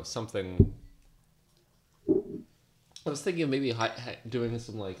 I don't know, something. I was thinking of maybe doing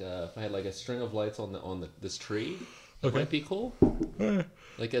some like if I had like a string of lights on this tree, that might be cool.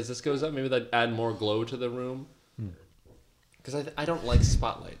 Like as this goes up, maybe that add more glow to the room. Because I don't like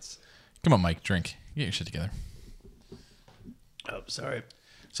spotlights. Come on, Mike, drink. Get your shit together. Oh, sorry.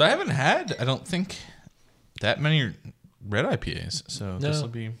 So I haven't had, I don't think, that many red IPAs. So this No. will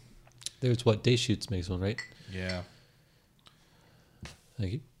be... There's what Day Shoots makes one, right? Yeah.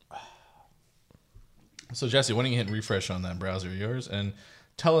 Thank you. So Jesse, why don't you hit refresh on that browser of yours and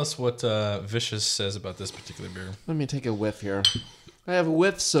tell us what Vicious says about this particular beer. Let me take a whiff here. I have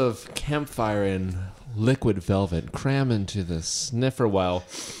whiffs of campfire and liquid velvet cram into the sniffer while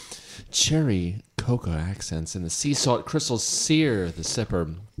cherry cocoa accents and the sea salt crystals sear the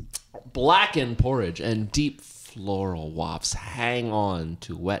sipper. Blackened porridge and deep floral wafts hang on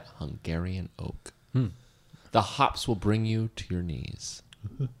to wet Hungarian oak. The hops will bring you to your knees.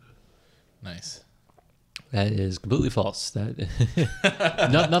 Nice. That is completely false. That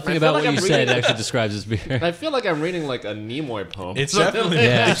nothing I about feel like what I'm you said reading- actually describes this beer. I feel like I'm reading like a Nimoy poem. It's definitely...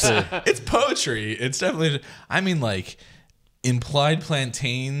 Yeah, actually. It's poetry. It's definitely... I mean, like... Implied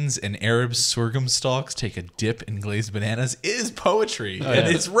plantains and Arab sorghum stalks take a dip in glazed bananas is poetry, and yeah.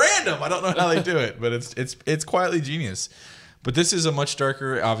 it's random. I don't know how they do it, but it's quietly genius. But this is a much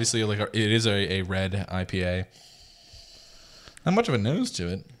darker, obviously, like it is a red IPA. Not much of a nose to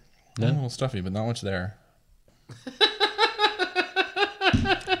it. No. A little stuffy, but not much there.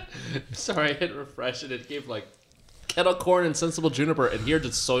 Sorry, I hit refresh and it gave like kettle corn and sensible juniper adhered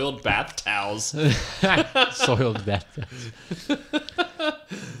to soiled bath towels. Soiled bat.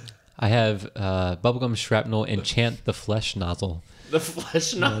 I have bubblegum shrapnel enchant the flesh nozzle. The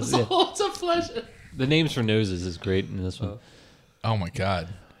flesh nozzle. It's a flesh. The names for noses is great in this one. Oh my god!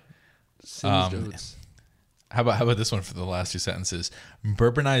 Oats. How about this one for the last two sentences?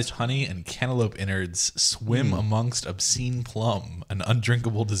 Bourbonized honey and cantaloupe innards swim amongst obscene plum, an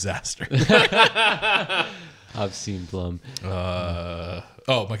undrinkable disaster. Obscene plum.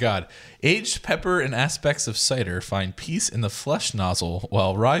 Oh my god. Aged pepper and aspects of cider find peace in the flesh nozzle,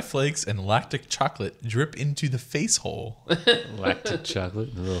 while rye flakes and lactic chocolate drip into the face hole. Lactic chocolate.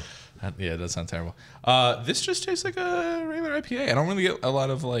 Ugh. Yeah, it does sound terrible. This just tastes like a regular IPA. I don't really get a lot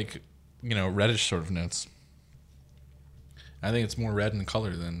of like, reddish sort of notes. I think it's more red in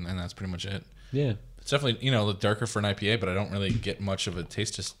color and that's pretty much it. Yeah. It's definitely, a little darker for an IPA, but I don't really get much of a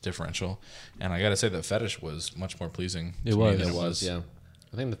taste differential. And I got to say that Fetish was much more pleasing. It to me was. than It was, yeah.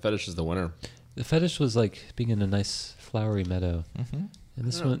 I think the Fetish is the winner. The Fetish was like being in a nice flowery meadow. Mm-hmm. And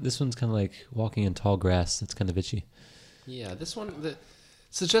this one's kind of like walking in tall grass. It's kind of itchy. Yeah, this one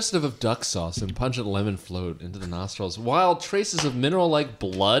suggestive of duck sauce and pungent lemon float into the nostrils, while traces of mineral-like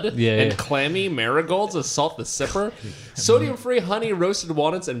blood and clammy marigolds assault the sipper. Sodium-free honey, roasted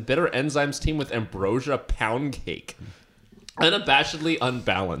walnuts, and bitter enzymes team with ambrosia pound cake. Unabashedly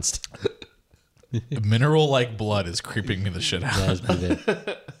unbalanced. Mineral-like blood is creeping me the shit out. That's pretty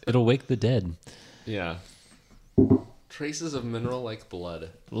bad. It'll wake the dead. Yeah. Traces of mineral-like blood.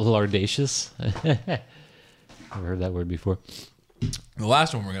 A little audacious. Never heard that word before. The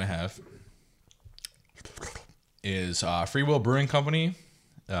last one we're going to have is Free Will Brewing Company,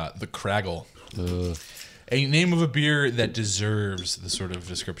 the Craggle. A name of a beer that deserves the sort of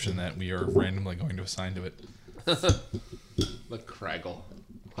description that we are randomly going to assign to it. The Craggle.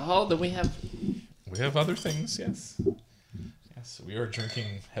 Oh, then we have... We have other things, yes. Yes, we are drinking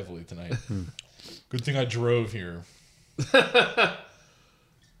heavily tonight. Good thing I drove here.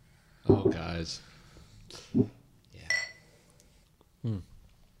 Oh, guys.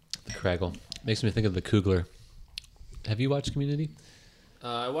 The Craggle. Makes me think of the Kugler. Have you watched Community?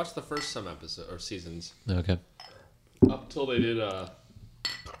 I watched the first some episode or seasons. Okay. Up till they did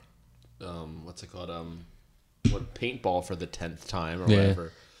what's it called? What, paintball for the 10th time or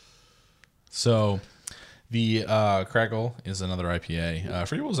whatever. So the Craggle is another IPA.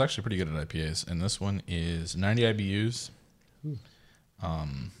 Free Will is actually pretty good at IPAs, and this one is 90 IBUs. Well,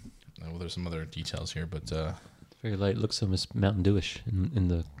 there's some other details here, but Very light. Looks almost Mountain Dewish in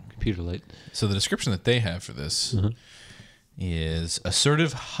the computer light. so the description that they have for this is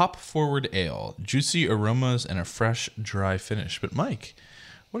assertive hop-forward ale, juicy aromas, and a fresh, dry finish. But Mike,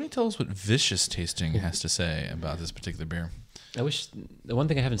 why don't you tell us what Vicious Tasting has to say about this particular beer? I wish the one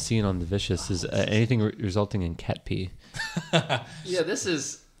thing I haven't seen on the Vicious is anything resulting in cat pee. Yeah, this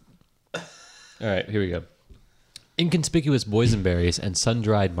is... All right, here we go. Inconspicuous boysenberries and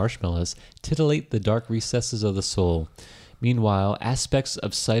sun-dried marshmallows titillate the dark recesses of the soul. Meanwhile, aspects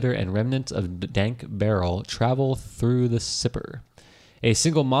of cider and remnants of dank barrel travel through the sipper. A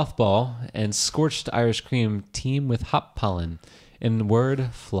single mothball and scorched Irish cream team with hop pollen. In word,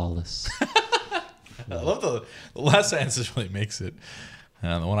 flawless. I love the last sentence just really makes it.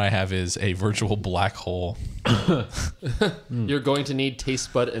 The one I have is a virtual black hole. You're going to need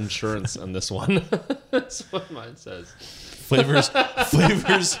taste bud insurance on this one. That's what mine says. Flavors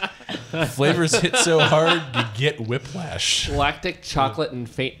hit so hard you get whiplash. Lactic chocolate and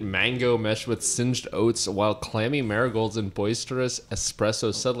faint mango mesh with singed oats, while clammy marigolds and boisterous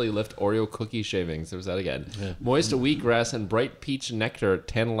espresso subtly lift Oreo cookie shavings. There's that again. Yeah. Moist wheatgrass and bright peach nectar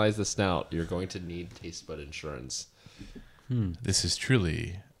tantalize the snout. You're going to need taste bud insurance. This is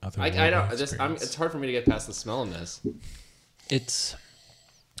truly I don't. It's hard for me to get past the smell in this. It's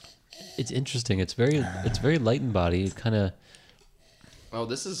interesting. It's very light in body. It kind of. Oh,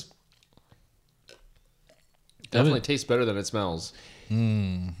 this is definitely tastes better than it smells. I've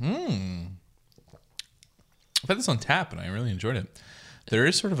had this on tap and I really enjoyed it. There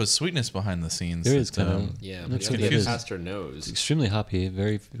is sort of a sweetness behind the scenes. There is kind of. Yeah, That's but what you it get is. past her nose. Extremely hoppy.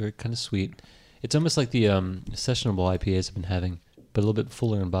 Very, very kind of sweet. It's almost like the sessionable IPAs I've been having, but a little bit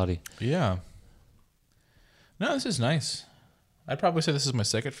fuller in body. Yeah. No, this is nice. I'd probably say this is my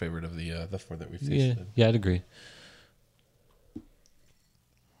second favorite of the four that we've tasted. Yeah, I'd agree.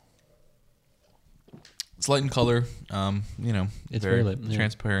 It's light in color. It's very light, yeah.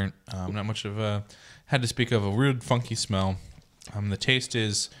 transparent. Not much of a had to speak of a weird funky smell. The taste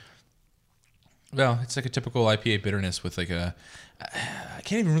is, well, it's like a typical IPA bitterness with like a. I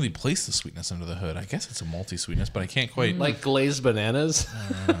can't even really place the sweetness under the hood. I guess it's a malty sweetness, but I can't quite. Like glazed bananas.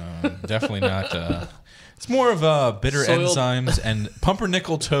 Definitely not. It's more of bitter Soiled- enzymes and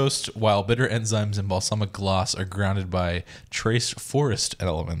pumpernickel toast, while bitter enzymes and balsamic gloss are grounded by trace forest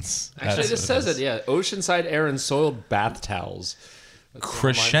elements. Actually, That's this what says is. it. Yeah, oceanside air and soiled bath towels. That's what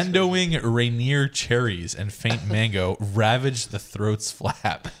mine says. Crescendoing Rainier cherries and faint mango ravage the throat's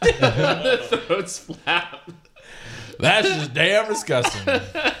flap. Throat's flap. That's just damn disgusting.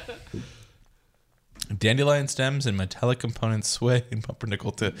 Dandelion stems and metallic components sway in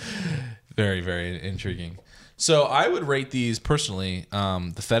pumpernickel to very, very intriguing. So I would rate these personally.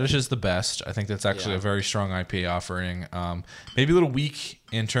 The Fetish is the best. I think that's actually a very strong IPA offering. Maybe a little weak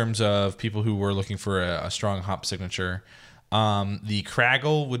in terms of people who were looking for a strong hop signature. The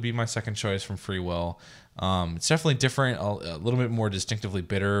Craggle would be my second choice from Free Will. It's definitely different, a little bit more distinctively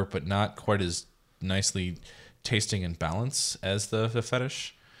bitter, but not quite as nicely tasting and balance as the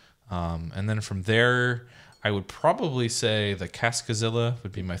Fetish. And then from there, I would probably say the Cascazilla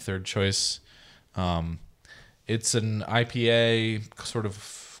would be my third choice. It's an IPA, sort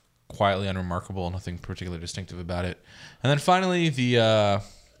of quietly unremarkable, nothing particularly distinctive about it. And then finally, the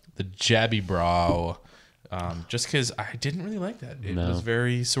Jabby Brow, just because I didn't really like that. It was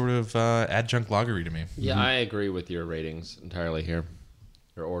very sort of adjunct lagery to me. Yeah, I agree with your ratings entirely here.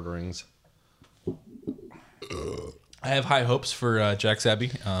 Your orderings. I have high hopes for Jack's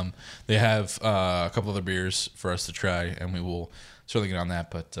Abbey. They have a couple other beers for us to try, and we will certainly get on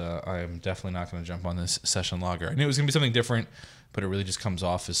that. But I am definitely not going to jump on this session lager. I knew it was going to be something different, but it really just comes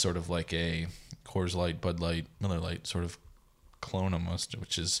off as sort of like a Coors Light, Bud Light, Miller Light sort of clone almost,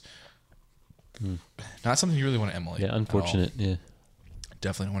 which is not something you really want to emulate. Yeah, unfortunate. Yeah.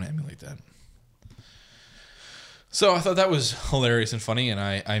 Definitely don't want to emulate that. So I thought that was hilarious and funny, and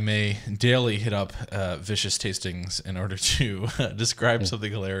I may daily hit up Vicious Tastings in order to describe something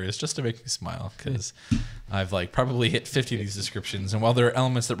hilarious just to make me smile, because I've like probably hit 50 of these descriptions, and while there are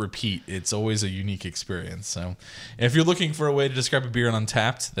elements that repeat, it's always a unique experience. So if you're looking for a way to describe a beer on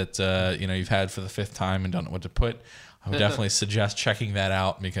Untapped that you've had for the 5th time and don't know what to put, I would definitely suggest checking that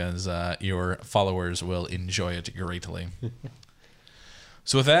out, because your followers will enjoy it greatly.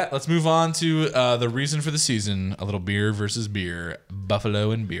 So with that, let's move on to the reason for the season, a little beer versus beer,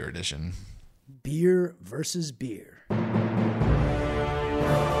 Buffalo and Beer edition. Beer versus beer.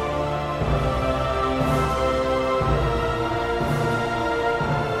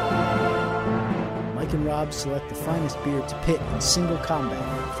 Mike and Rob select the finest beer to pit in single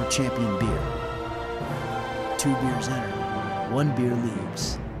combat for champion beer. 2 beers enter, 1 beer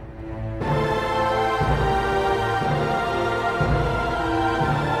leaves.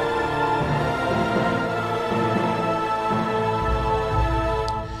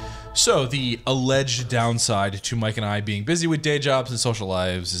 So the alleged downside to Mike and I being busy with day jobs and social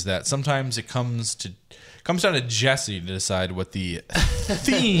lives is that sometimes it comes down to Jesse to decide what the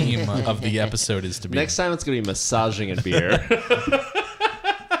theme of the episode is to be. Next time it's going to be massaging a beer.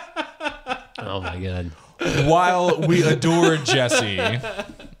 Oh my god. While we adore Jesse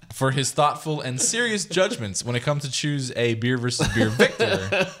for his thoughtful and serious judgments when it comes to choose a beer versus beer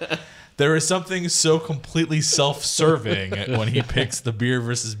victor, there is something so completely self-serving when he picks the beer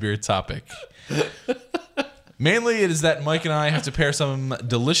versus beer topic. Mainly, it is that Mike and I have to pair some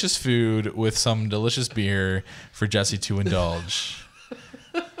delicious food with some delicious beer for Jesse to indulge.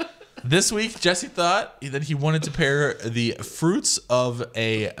 This week, Jesse thought that he wanted to pair the fruits of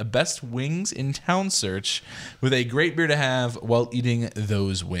a best wings in town search with a great beer to have while eating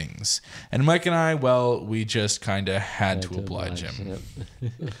those wings. And Mike and I, well, we just kind of had to oblige him.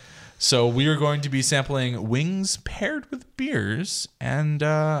 Yep. So we are going to be sampling wings paired with beers, and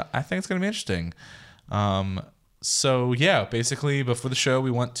I think it's going to be interesting. So yeah, basically before the show, we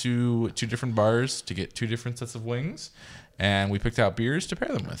went to 2 different bars to get 2 different sets of wings, and we picked out beers to pair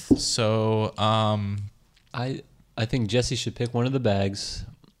them with. So I think Jesse should pick one of the bags,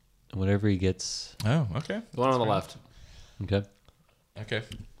 whatever he gets. Oh, okay. The one on the left. Okay. Okay.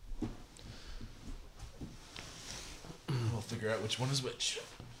 We'll figure out which one is which.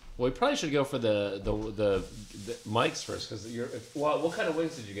 Well, we probably should go for the Mike's first, because what kind of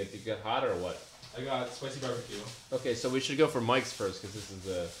wings did you get? Did you get hot or what? I got spicy barbecue. Okay, so we should go for Mike's first, because this is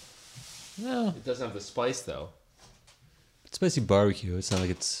No, it doesn't have the spice though. it's spicy barbecue. It's not like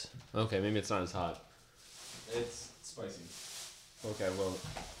it's. Okay, maybe it's not as hot. It's spicy. Okay, well,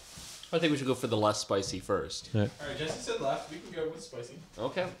 I think we should go for the less spicy first. All right, Jesse said left. We can go with spicy.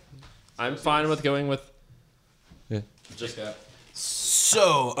 Okay, I'm fine with going with Yeah. just that.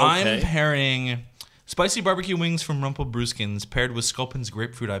 So I'm Okay. pairing spicy barbecue wings from Rumpel Brewskins paired with Sculpin's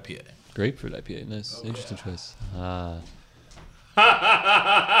Grapefruit IPA. Grapefruit IPA. Nice. Interesting choice.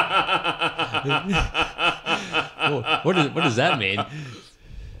 What does that mean?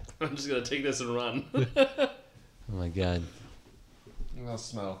 I'm just gonna take this and run. Oh my god. I'll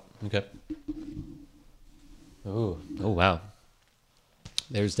smell. Okay. Oh wow.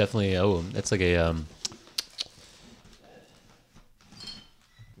 There's definitely that's like a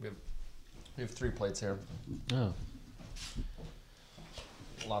We have 3 plates here. oh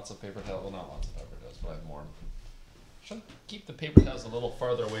Lots of paper towels. Well, not lots of paper towels, but I have more. Should keep the paper towels a little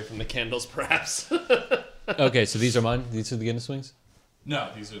farther away from the candles, perhaps. okay. So these are mine. These are the Guinness wings. No,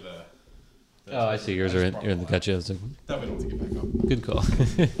 these are the. Oh, I see. Yours are in the gotcha. I was like, That we don't have to get back up. good call.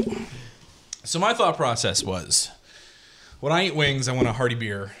 So my thought process was, when I eat wings, I want a hearty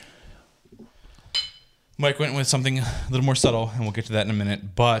beer. Mike went with something a little more subtle, and we'll get to that in a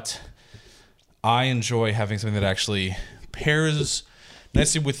minute. But I enjoy having something that actually pairs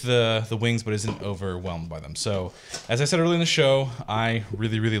nicely with the wings, but isn't overwhelmed by them. So, as I said earlier in the show, I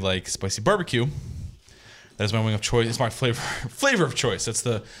really, really like spicy barbecue. That is my wing of choice. It's my flavor of choice. That's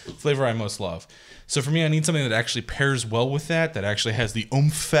the flavor I most love. So for me, I need something that actually pairs well with that actually has the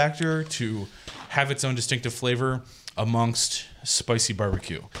oomph factor to have its own distinctive flavor amongst spicy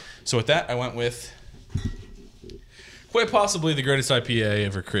barbecue. So with that, I went with quite possibly the greatest IPA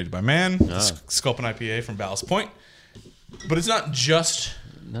ever created by man, Sculpin IPA from Ballast Point. But it's not just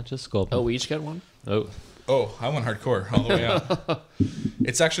Sculpin. Oh, we each get one? Oh, I went hardcore all the way out.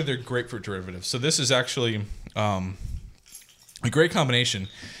 It's actually their grapefruit derivative. So this is actually a great combination.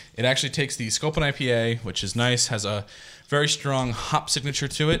 It actually takes the Sculpin IPA, which is nice, has a very strong hop signature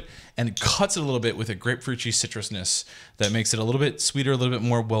to it, and cuts it a little bit with a grapefruity citrusness that makes it a little bit sweeter, a little bit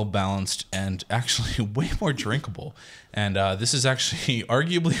more well-balanced, and actually way more drinkable. And this is actually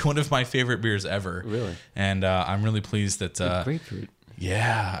arguably one of my favorite beers ever. Really? And I'm really pleased that... grapefruit.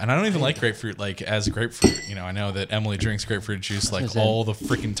 Yeah, and I don't even like grapefruit like as grapefruit. You know, I know that Emily drinks grapefruit juice like all the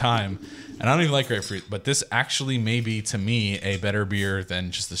freaking time, and I don't even like grapefruit. But this actually may be to me a better beer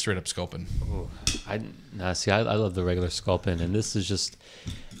than just the straight up Sculpin. I love the regular Sculpin, and this is just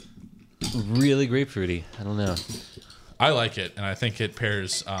really grapefruity. I don't know. I like it, and I think it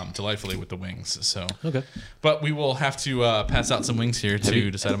pairs delightfully with the wings. So Okay. But we will have to pass out some wings here to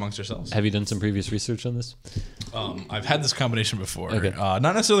decide amongst ourselves. Have you done some previous research on this? I've had this combination before. Okay. Not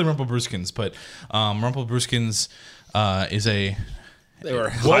necessarily Rumpelbrewskins, but Rumpelbrewskins is a... They were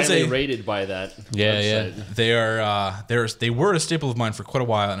highly rated by that website. They were a staple of mine for quite a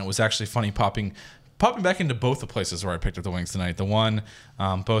while, and it was actually funny popping back into both the places where I picked up the wings tonight. The one,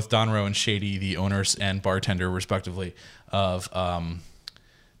 both Donroe and Shady, the owners and bartender, respectively, of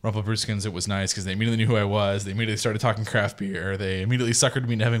Rumpelbrewskins. It was nice because they immediately knew who I was. They immediately started talking craft beer. They immediately suckered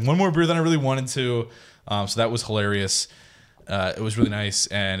me into having one more beer than I really wanted to. So that was hilarious. It was really nice,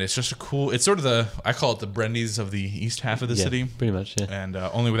 and it's just it's sort of I call it the Brendies of the east half of the city. Pretty much, yeah. And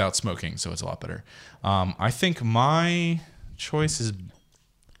only without smoking, so it's a lot better. I think my choice is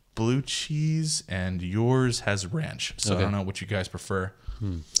blue cheese, and yours has ranch. So I don't know what you guys prefer.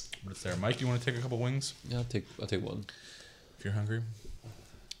 But it's there. Mike, do you want to take a couple wings? Yeah, I'll take one. If you're hungry.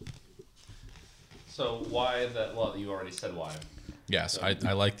 So why that? Well, you already said why. Yes,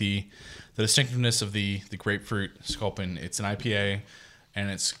 I like the distinctiveness of the grapefruit Sculpin. It's an IPA,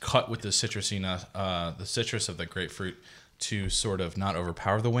 and it's cut with the citrusiness, the citrus of the grapefruit to sort of not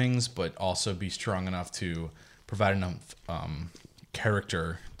overpower the wings, but also be strong enough to provide enough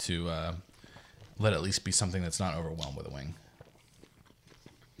character to let it at least be something that's not overwhelmed with a wing.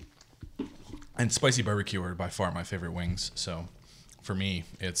 And spicy barbecue are by far my favorite wings, so for me,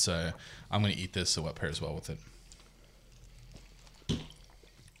 it's I'm going to eat this, so what pairs well with it.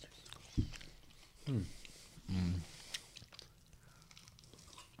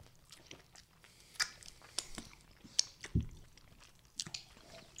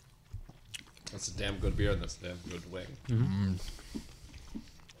 That's a damn good beer, and that's a damn good wing. Mm-hmm.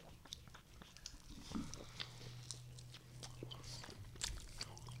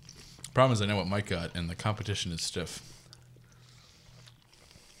 Problem is, I know what Mike got, and the competition is stiff.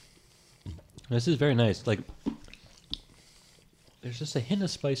 This is very nice. Like, there's just a hint of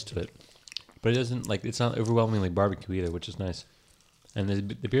spice to it, but it doesn't it's not overwhelmingly barbecue either, which is nice. And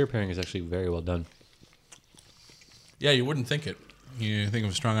the beer pairing is actually very well done. Yeah, you wouldn't think it. You think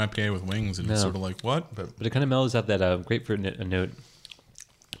of a strong IPA with wings, and it's sort of like what? But it kind of mellows out that grapefruit note.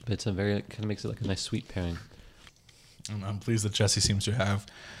 But it's it kind of makes it like a nice sweet pairing. And I'm pleased that Jesse seems to have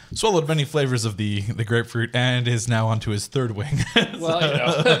swallowed many flavors of the grapefruit and is now onto his third wing. Well, you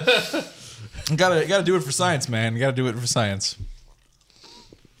know. Gotta do it for science, man. Gotta do it for science.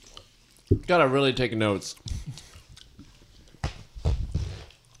 Gotta really take notes.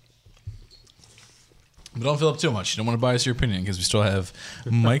 But don't fill up too much. You don't want to bias your opinion because we still have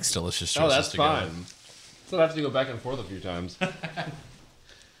Mike's delicious choices. Oh, that's to go. fine. So I have to go back and forth a few times.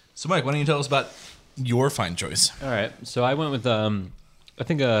 So, Mike, why don't you tell us about your fine choice? All right. So I went with, I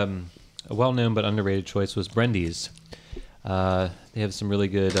think a well-known but underrated choice was Brendies. They have some really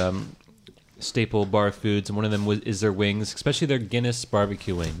good staple bar foods, and one of them is their wings, especially their Guinness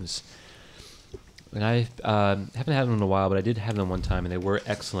barbecue wings. And I haven't had them in a while, but I did have them one time, and they were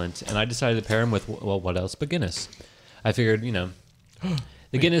excellent. And I decided to pair them with, well, what else but Guinness? I figured, you know,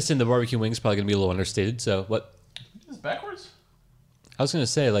 the Guinness and the barbecue wings probably going to be a little understated. So what? It's backwards? I was going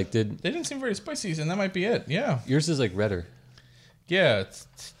to say, they didn't seem very spicy, and that might be it. Yeah. Yours is like redder. Yeah. It's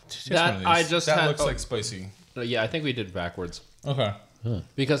That one of these. I just that had- looks like spicy. Yeah, I think we did backwards. Okay.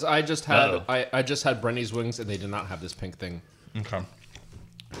 Because I just had I just had Brenny's wings, and they did not have this pink thing. Okay.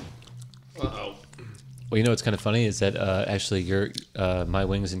 Uh-oh. Well, you know what's kind of funny is that actually your my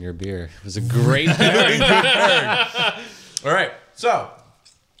wings and your beer was a great pairing. All right, so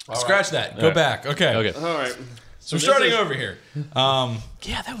scratch that. Go back. Okay. Okay. All right. So we're starting over here.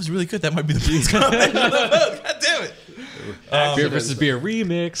 Yeah, that was really good. That might be the best combination of the both. God damn it. Beer versus beer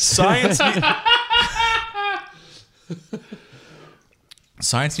remix. Science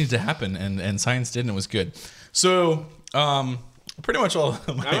needs to happen, and science did, and it was good. So, pretty much all of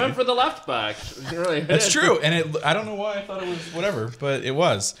I went for the left back. Really, That's true, and I don't know why I thought it was whatever, but it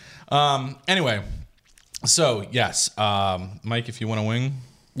was. Anyway, so yes, Mike, if you want to wing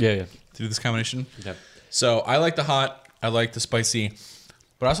Yeah. to do this combination. Yeah. So I like the hot, I like the spicy,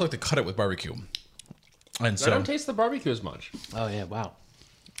 but I also like to cut it with barbecue. And I so, don't taste the barbecue as much. Oh yeah. Wow.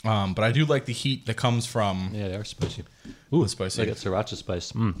 but I do like the heat that comes from Yeah, they are spicy. the spicy. They got sriracha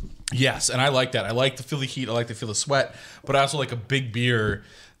spice. Mm. Yes, and I like that. I like to feel the heat. I like to feel the sweat, but I also like a big beer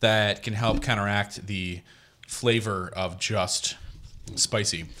that can help counteract the flavor of just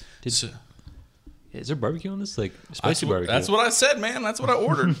spicy. So- Is there barbecue on this? Like spicy barbecue? That's what I said, man. That's what I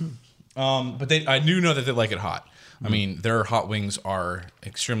ordered. But I do know that they like it hot. I mean, their hot wings are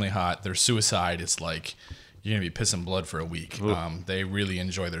extremely hot. Their suicide is like you're gonna be pissing blood for a week. They really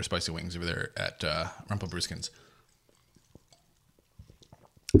enjoy their spicy wings over there at Rumpelbrüskens.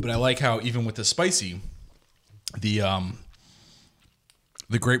 But I like how even with the spicy, the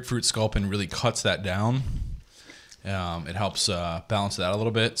grapefruit sculpin really cuts that down. It helps balance that a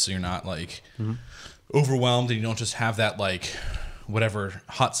little bit, so you're not like overwhelmed, and you don't just have that like whatever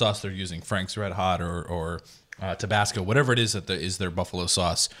hot sauce they're using, Frank's Red Hot or Tabasco, whatever it is that is their buffalo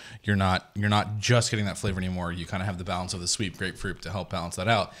sauce. You're not just getting that flavor anymore. You kind of have the balance of the sweet grapefruit to help balance that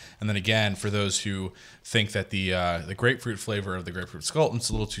out. And then again, for those who think that the grapefruit flavor of the grapefruit sculpin's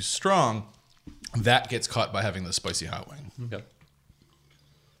a little too strong, that gets caught by having the spicy hot wing. Okay.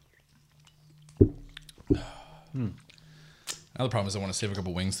 Now the problem is I want to save a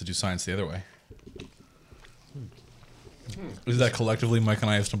couple wings to do science the other way. Is that collectively Mike and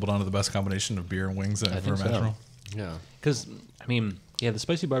I have stumbled onto the best combination of beer and wings I for think so. Metro? Yeah. Because I mean, yeah, the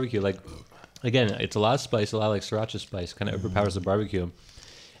spicy barbecue. Like again, it's a lot of spice, a lot of like sriracha spice, kind of overpowers the barbecue.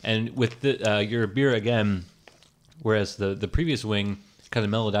 And with the your beer again, whereas the previous wing kind of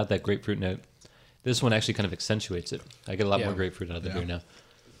mellowed out that grapefruit note, this one actually kind of accentuates it. I get a lot Yeah. more grapefruit out of the Yeah.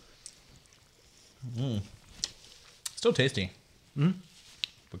 beer now. Still tasty.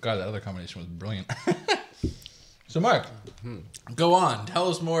 But God, that other combination was brilliant. So Mark, go on. Tell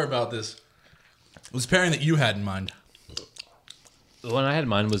us more about this pairing that you had in mind. The one I had in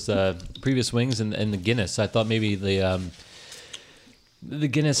mind was previous wings and the Guinness. I thought maybe the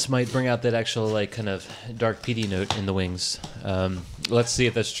Guinness might bring out that actual like kind of dark peaty note in the wings. Let's see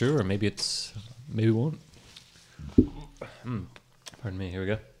if that's true, or maybe it won't. Pardon me. Here we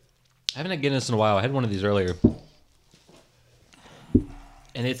go. I haven't had Guinness in a while. I had one of these earlier,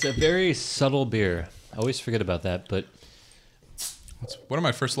 and it's a very subtle beer. I always forget about that, but It's one of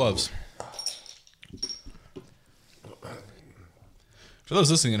my first loves. For those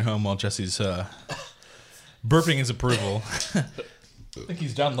listening at home while Jesse's burping his approval, I think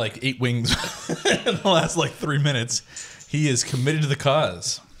he's done like 8 wings in the last like 3 minutes. He is committed to the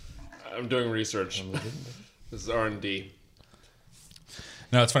cause. I'm doing research. This is R&D.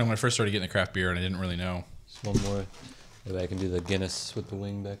 No, it's funny. When I first started getting the craft beer and I didn't really know. just one more. Maybe I can do the Guinness with the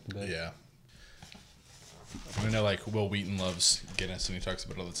wing back to back. Yeah. I know like Will Wheaton loves Guinness and he talks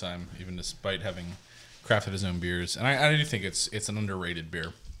about it all the time, even despite having crafted his own beers. And I do think it's an underrated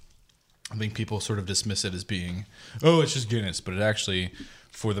beer. I think people sort of dismiss it as being, oh, it's just Guinness, but it actually,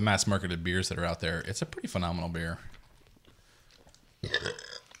 for the mass marketed beers that are out there, it's a pretty phenomenal beer.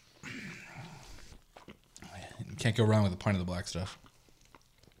 Can't go wrong with a pint of the black stuff.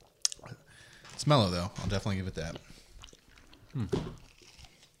 It's mellow though. I'll definitely give it that.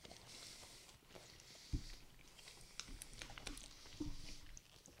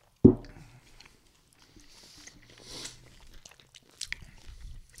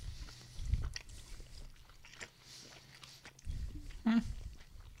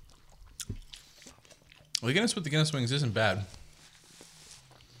 Well, the Guinness with the Guinness wings isn't bad.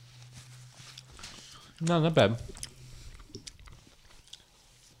 No, not bad.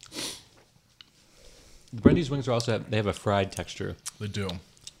 Brendy's wings are also they have a fried texture. They do.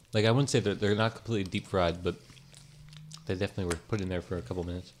 Like I wouldn't say they're not completely deep fried, but they definitely were put in there for a couple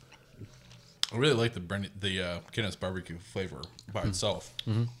minutes. I really like the Guinness barbecue flavor by itself.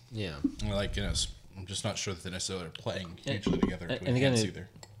 Yeah. I like Guinness. I'm just not sure that they necessarily are playing hugely together. and again, either.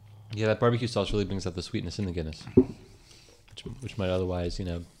 Yeah, that barbecue sauce really brings out the sweetness in the Guinness, which might otherwise,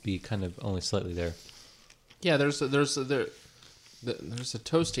 be kind of only slightly there. Yeah, there's a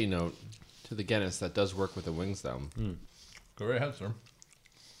toasty note to the Guinness that does work with the wings, though. Go right ahead, sir.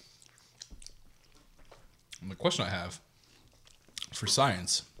 And the question I have for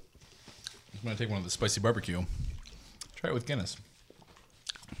science, I'm going to take one of the spicy barbecue. Try it with Guinness.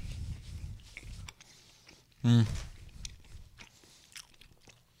 Not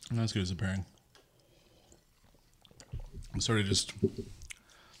as good as a pairing. It sort of just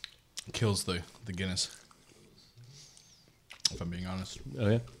kills the Guinness, if I'm being honest. Oh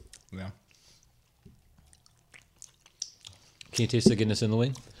yeah. Yeah. Can you taste the Guinness in the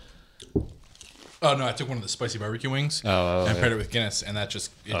wing? Oh, no, I took one of the spicy barbecue wings and I paired it with Guinness, and that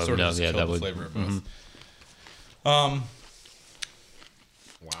just, killed the flavor of both. Wow.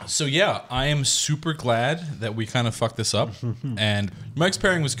 So, yeah, I am super glad that we kind of fucked this up, and Mike's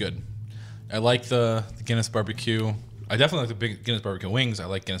pairing was good. I like the Guinness barbecue. I definitely like the big Guinness barbecue wings. I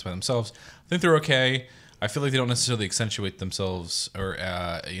like Guinness by themselves. I think they're okay. I feel like they don't necessarily accentuate themselves or,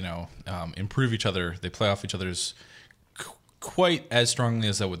 improve each other. They play off each other's quite as strongly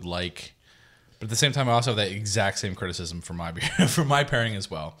as I would like. But at the same time, I also have that exact same criticism for my for my pairing as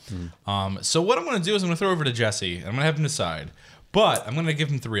well. So what I'm going to do is I'm going to throw over to Jesse. I'm going to have him decide. But I'm going to give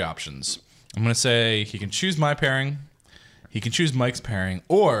him 3 options. I'm going to say he can choose my pairing, he can choose Mike's pairing,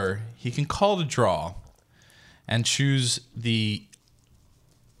 or he can call it a draw and choose the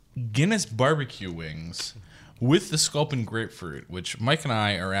Guinness barbecue wings with the sculpin grapefruit, which Mike and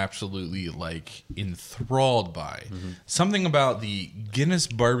I are absolutely like enthralled by. Something about the Guinness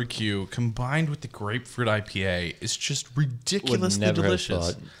barbecue combined with the grapefruit IPA is just ridiculously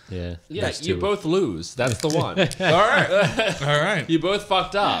delicious. Yeah. Yeah, those you two. both lose. That's the one. All right. You both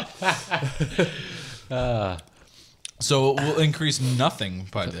fucked up. So we'll increase nothing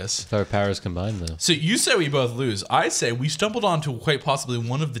by this. If our powers combined, though. So you say we both lose. I say we stumbled onto quite possibly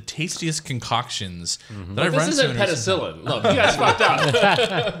one of the tastiest concoctions that I've run This into. isn't penicillin. Look, you guys fucked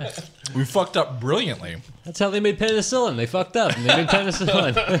up. We fucked up brilliantly. That's how they made penicillin. They fucked up and they made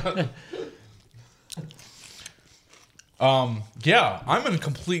penicillin. Yeah, I'm in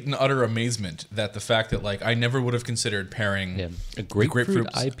complete and utter amazement that the fact that like I never would have considered pairing Yeah, a grapefruit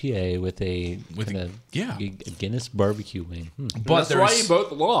grapefruits. IPA with a Guinness barbecue wing. But That's why you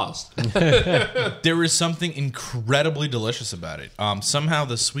both lost. there is something incredibly delicious about it. Somehow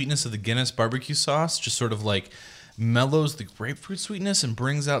the sweetness of the Guinness barbecue sauce just sort of like mellows the grapefruit sweetness and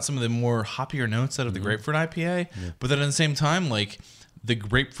brings out some of the more hoppier notes out of the grapefruit IPA. But then at the same time, like the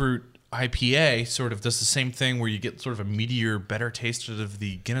grapefruit IPA sort of does the same thing where you get sort of a meatier, better taste out of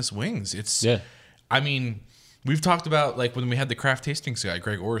the Guinness wings. It's, I mean, we've talked about like when we had the craft tastings guy,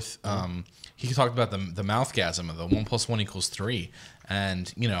 Greg Orth, he talked about the mouthgasm of the 1 + 1 = 3.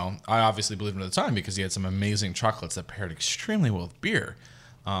 And, you know, I obviously believed him at the time because he had some amazing chocolates that paired extremely well with beer.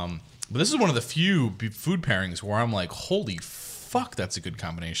 But this is one of the few food pairings where I'm like, holy fuck, that's a good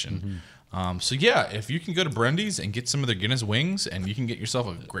combination. So yeah, if you can go to Brendy's and get some of their Guinness wings and you can get yourself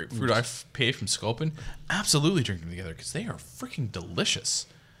a grapefruit IPA from Sculpin, absolutely drink them together because they are freaking delicious.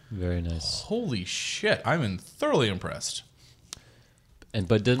 Very nice. Holy shit, I'm thoroughly impressed.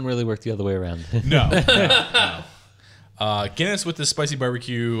 But it didn't really work the other way around. No. Guinness with the spicy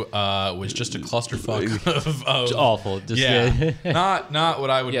barbecue was just a clusterfuck of Awful. Just, not what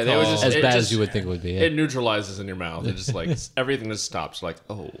I would call they were just- as It bad just- as you would think it would be. It neutralizes in your mouth. It just like everything just stops. Like,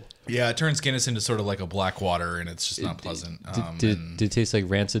 oh, yeah, it turns Guinness into sort of like a black water and it's just not pleasant. Did it taste like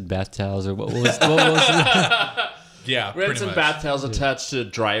rancid bath towels or what was it? Yeah, pretty rinse and much. bath towels attached to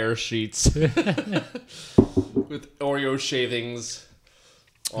dryer sheets with Oreo shavings.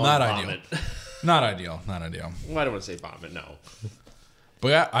 On Not vomit. ideal. Not ideal. Well, I don't want to say vomit. No.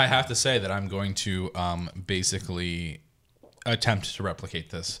 But I have to say that I'm going to basically attempt to replicate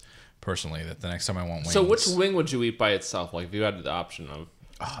this personally. That the next time I want wings. So which wing would you eat by itself? Like if you had the option of.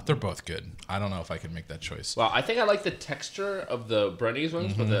 They're both good. I don't know if I could make that choice. Well, I think I like the texture of the Brendy's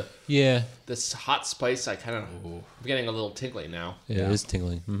wings, but this hot spice, I kind of I'm getting a little tingly now. It is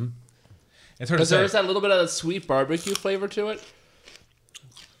tingling. Mm-hmm. It's hard to Because say. there is that little bit of sweet barbecue flavor to it.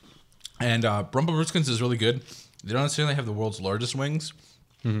 And Brumblebrewskins is really good. They don't necessarily have the world's largest wings.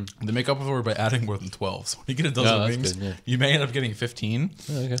 They make up for it by adding more than 12. So when you get a dozen that's wings, good, yeah. you may end up getting 15.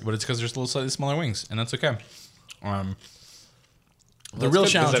 Okay. But it's because there's little slightly smaller wings, and that's okay. The That's real good,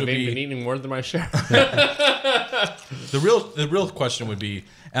 'cause challenge I've would been be eating more than my share. the real question would be,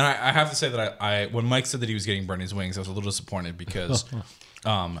 and I have to say that I when Mike said that he was getting Brendy's wings, I was a little disappointed because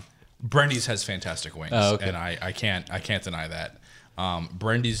Brendy's has fantastic wings, and I can't deny that.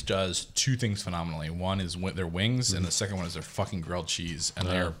 Brendy's does two things phenomenally. One is their wings, and the second one is their fucking grilled cheese, and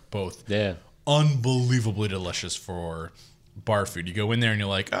they are both unbelievably delicious for bar food. You go in there and you're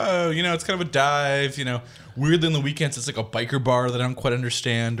like, oh, it's kind of a dive. Weirdly on the weekends, it's like a biker bar that I don't quite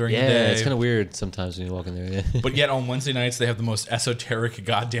understand during the day. Yeah, it's kind of weird sometimes when you walk in there. Yeah. But yet on Wednesday nights, they have the most esoteric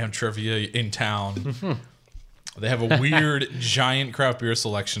goddamn trivia in town. They have a weird, giant craft beer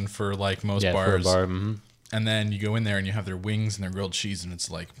selection for like most bars. For a bar. Mm-hmm. And then you go in there and you have their wings and their grilled cheese, and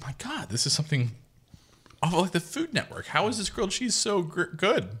it's like, my God, this is something off of like the Food Network. How is this grilled cheese so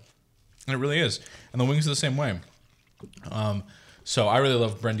good? And it really is. And the wings are the same way. So I really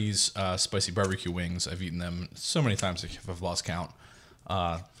love Brendy's spicy barbecue wings. I've eaten them so many times I've lost count.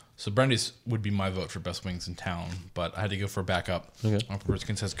 So Brendy's would be my vote for best wings in town, but I had to go for a backup. Okay.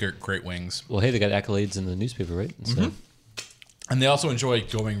 Perkins has great wings. Well, hey, they got accolades in the newspaper, right? So. And they also enjoy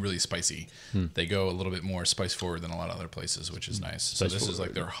going really spicy. They go a little bit more spice forward than a lot of other places, which is nice. So this is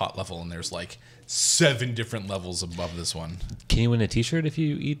like their hot level, and there's like 7 different levels above this one. Can you win a T-shirt if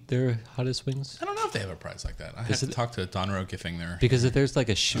you eat their hottest wings? I don't know if they have a prize like that. I have to talk to Don Rogiffing there. Because if there's like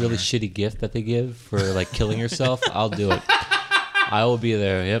a really shitty gift that they give for like killing yourself, I'll do it. I will be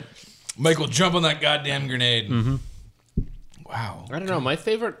there. Yep. Michael, jump on that goddamn grenade. Mm-hmm. Wow. I don't know. My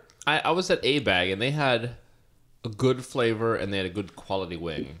favorite. I was at A-Bag and they had a good flavor and they had a good quality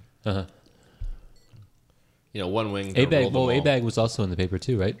wing. Uh-huh. One wing. A-Bag. Well, A-Bag was also in the paper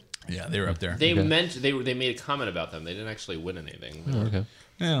too, right? Yeah, they were up there. They they made a comment about them. They didn't actually win anything. Oh, okay.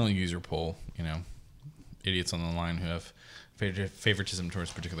 Only user poll. Idiots on the line who have favoritism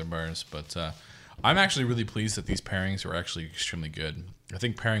towards particular bars. But I'm actually really pleased that these pairings are actually extremely good. I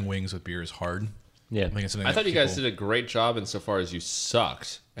think pairing wings with beer is hard. Yeah. I thought you guys did a great job insofar as you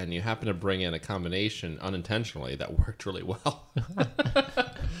sucked, and you happened to bring in a combination unintentionally that worked really well.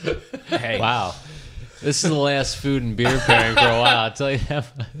 Hey. Wow. This is the last food and beer pairing for a while, I'll tell you that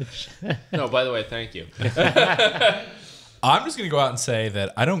much. No, by the way, thank you. I'm just going to go out and say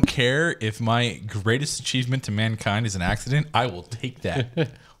that I don't care if my greatest achievement to mankind is an accident. I will take that.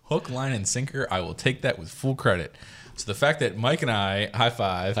 Hook, line, and sinker, I will take that with full credit. So the fact that Mike and I, high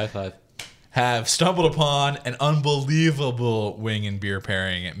five, have stumbled upon an unbelievable wing and beer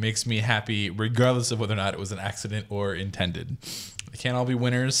pairing, it makes me happy regardless of whether or not it was an accident or intended. They can't all be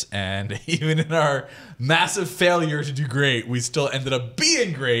winners, and even in our massive failure to do great, we still ended up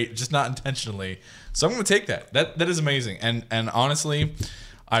being great, just not intentionally. So I'm going to take that. That is amazing. And honestly,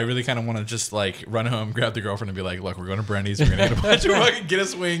 I really kind of want to just like run home, grab the girlfriend, and be like, look, we're going to Brendy's. We're going to get a bunch of fucking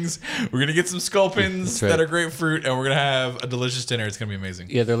Guinness wings. We're going to get some sculpins that are grapefruit, and we're going to have a delicious dinner. It's going to be amazing.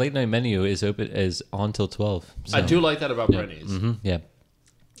 Yeah, their late night menu is on till 12. So. I do like that about Brenny's. Mm-hmm. Yeah.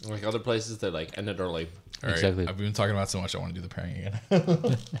 Like other places, they like ended early. All right. Exactly. I've been talking about so much, I want to do the pairing again.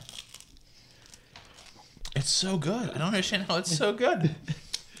 It's so good. I don't understand how it's so good.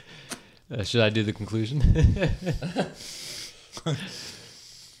 Should I do the conclusion?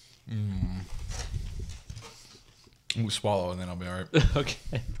 We'll swallow and then I'll be all right.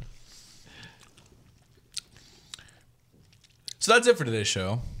 Okay. So that's it for today's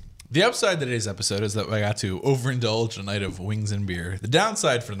show. The upside to today's episode is that I got to overindulge a night of wings and beer. The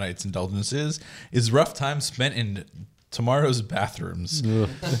downside for tonight's indulgences is rough time spent in tomorrow's bathrooms.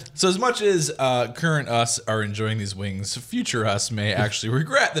 So as much as current us are enjoying these wings, future us may actually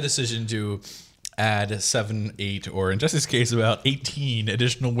regret the decision to add 7, 8, or in Jesse's case, about 18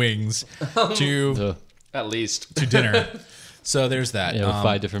 additional wings to At least to dinner. So there's that. Yeah, with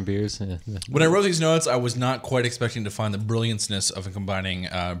 5 different beers. Yeah. When I wrote these notes, I was not quite expecting to find the brillianceness of combining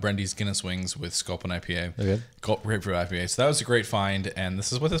Brendy's Guinness wings with Sculpin IPA. Okay. Grapefruit IPA. So that was a great find, and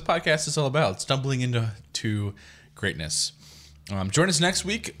this is what this podcast is all about, stumbling into greatness. Join us next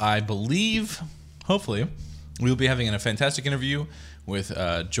week. I believe, hopefully, we'll be having a fantastic interview with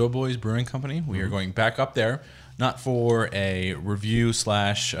Joe Boy's Brewing Company. We are going back up there, not for a review /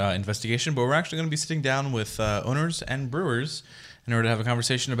 investigation, but we're actually going to be sitting down with owners and brewers in order to have a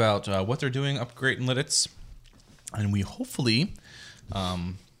conversation about what they're doing up great in Lidditz. And we hopefully,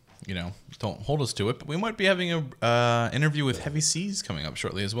 don't hold us to it, but we might be having an interview with Heavy Seas coming up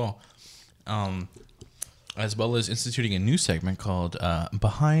shortly as well. As well as instituting a new segment called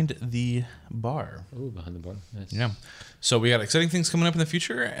Behind the Bar. Ooh, behind the bar. Nice. Yeah. So we got exciting things coming up in the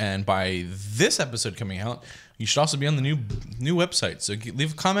future, and by this episode coming out, you should also be on the new website. So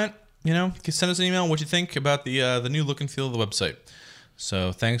leave a comment, send us an email what you think about the new look and feel of the website.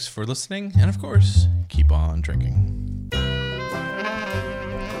 So thanks for listening, and of course, keep on drinking. Eating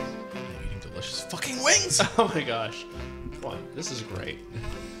delicious fucking wings. Oh my gosh. Boy, this is great.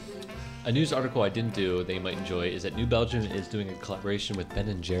 A news article I didn't do that you might enjoy is that New Belgium is doing a collaboration with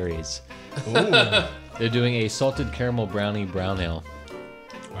Ben & Jerry's. Ooh. They're doing a salted caramel brownie brown ale.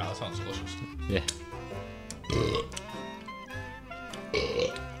 Wow, that sounds delicious. Yeah.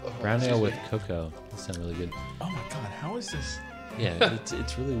 Brown ale with cocoa. That sounds really good. Oh my god, How is this? Yeah,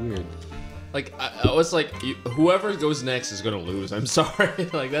 it's really weird. Like I was like, whoever goes next is gonna lose. I'm sorry.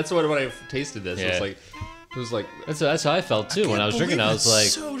 Like that's what when I tasted this. Yeah. It was like That's how I felt too when I was drinking. I was like,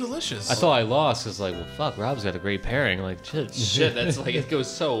 so delicious. I thought I lost. It's like, well, fuck, Rob's got a great pairing. Like, shit. shit. That's like it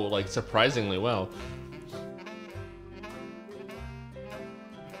goes so like surprisingly well.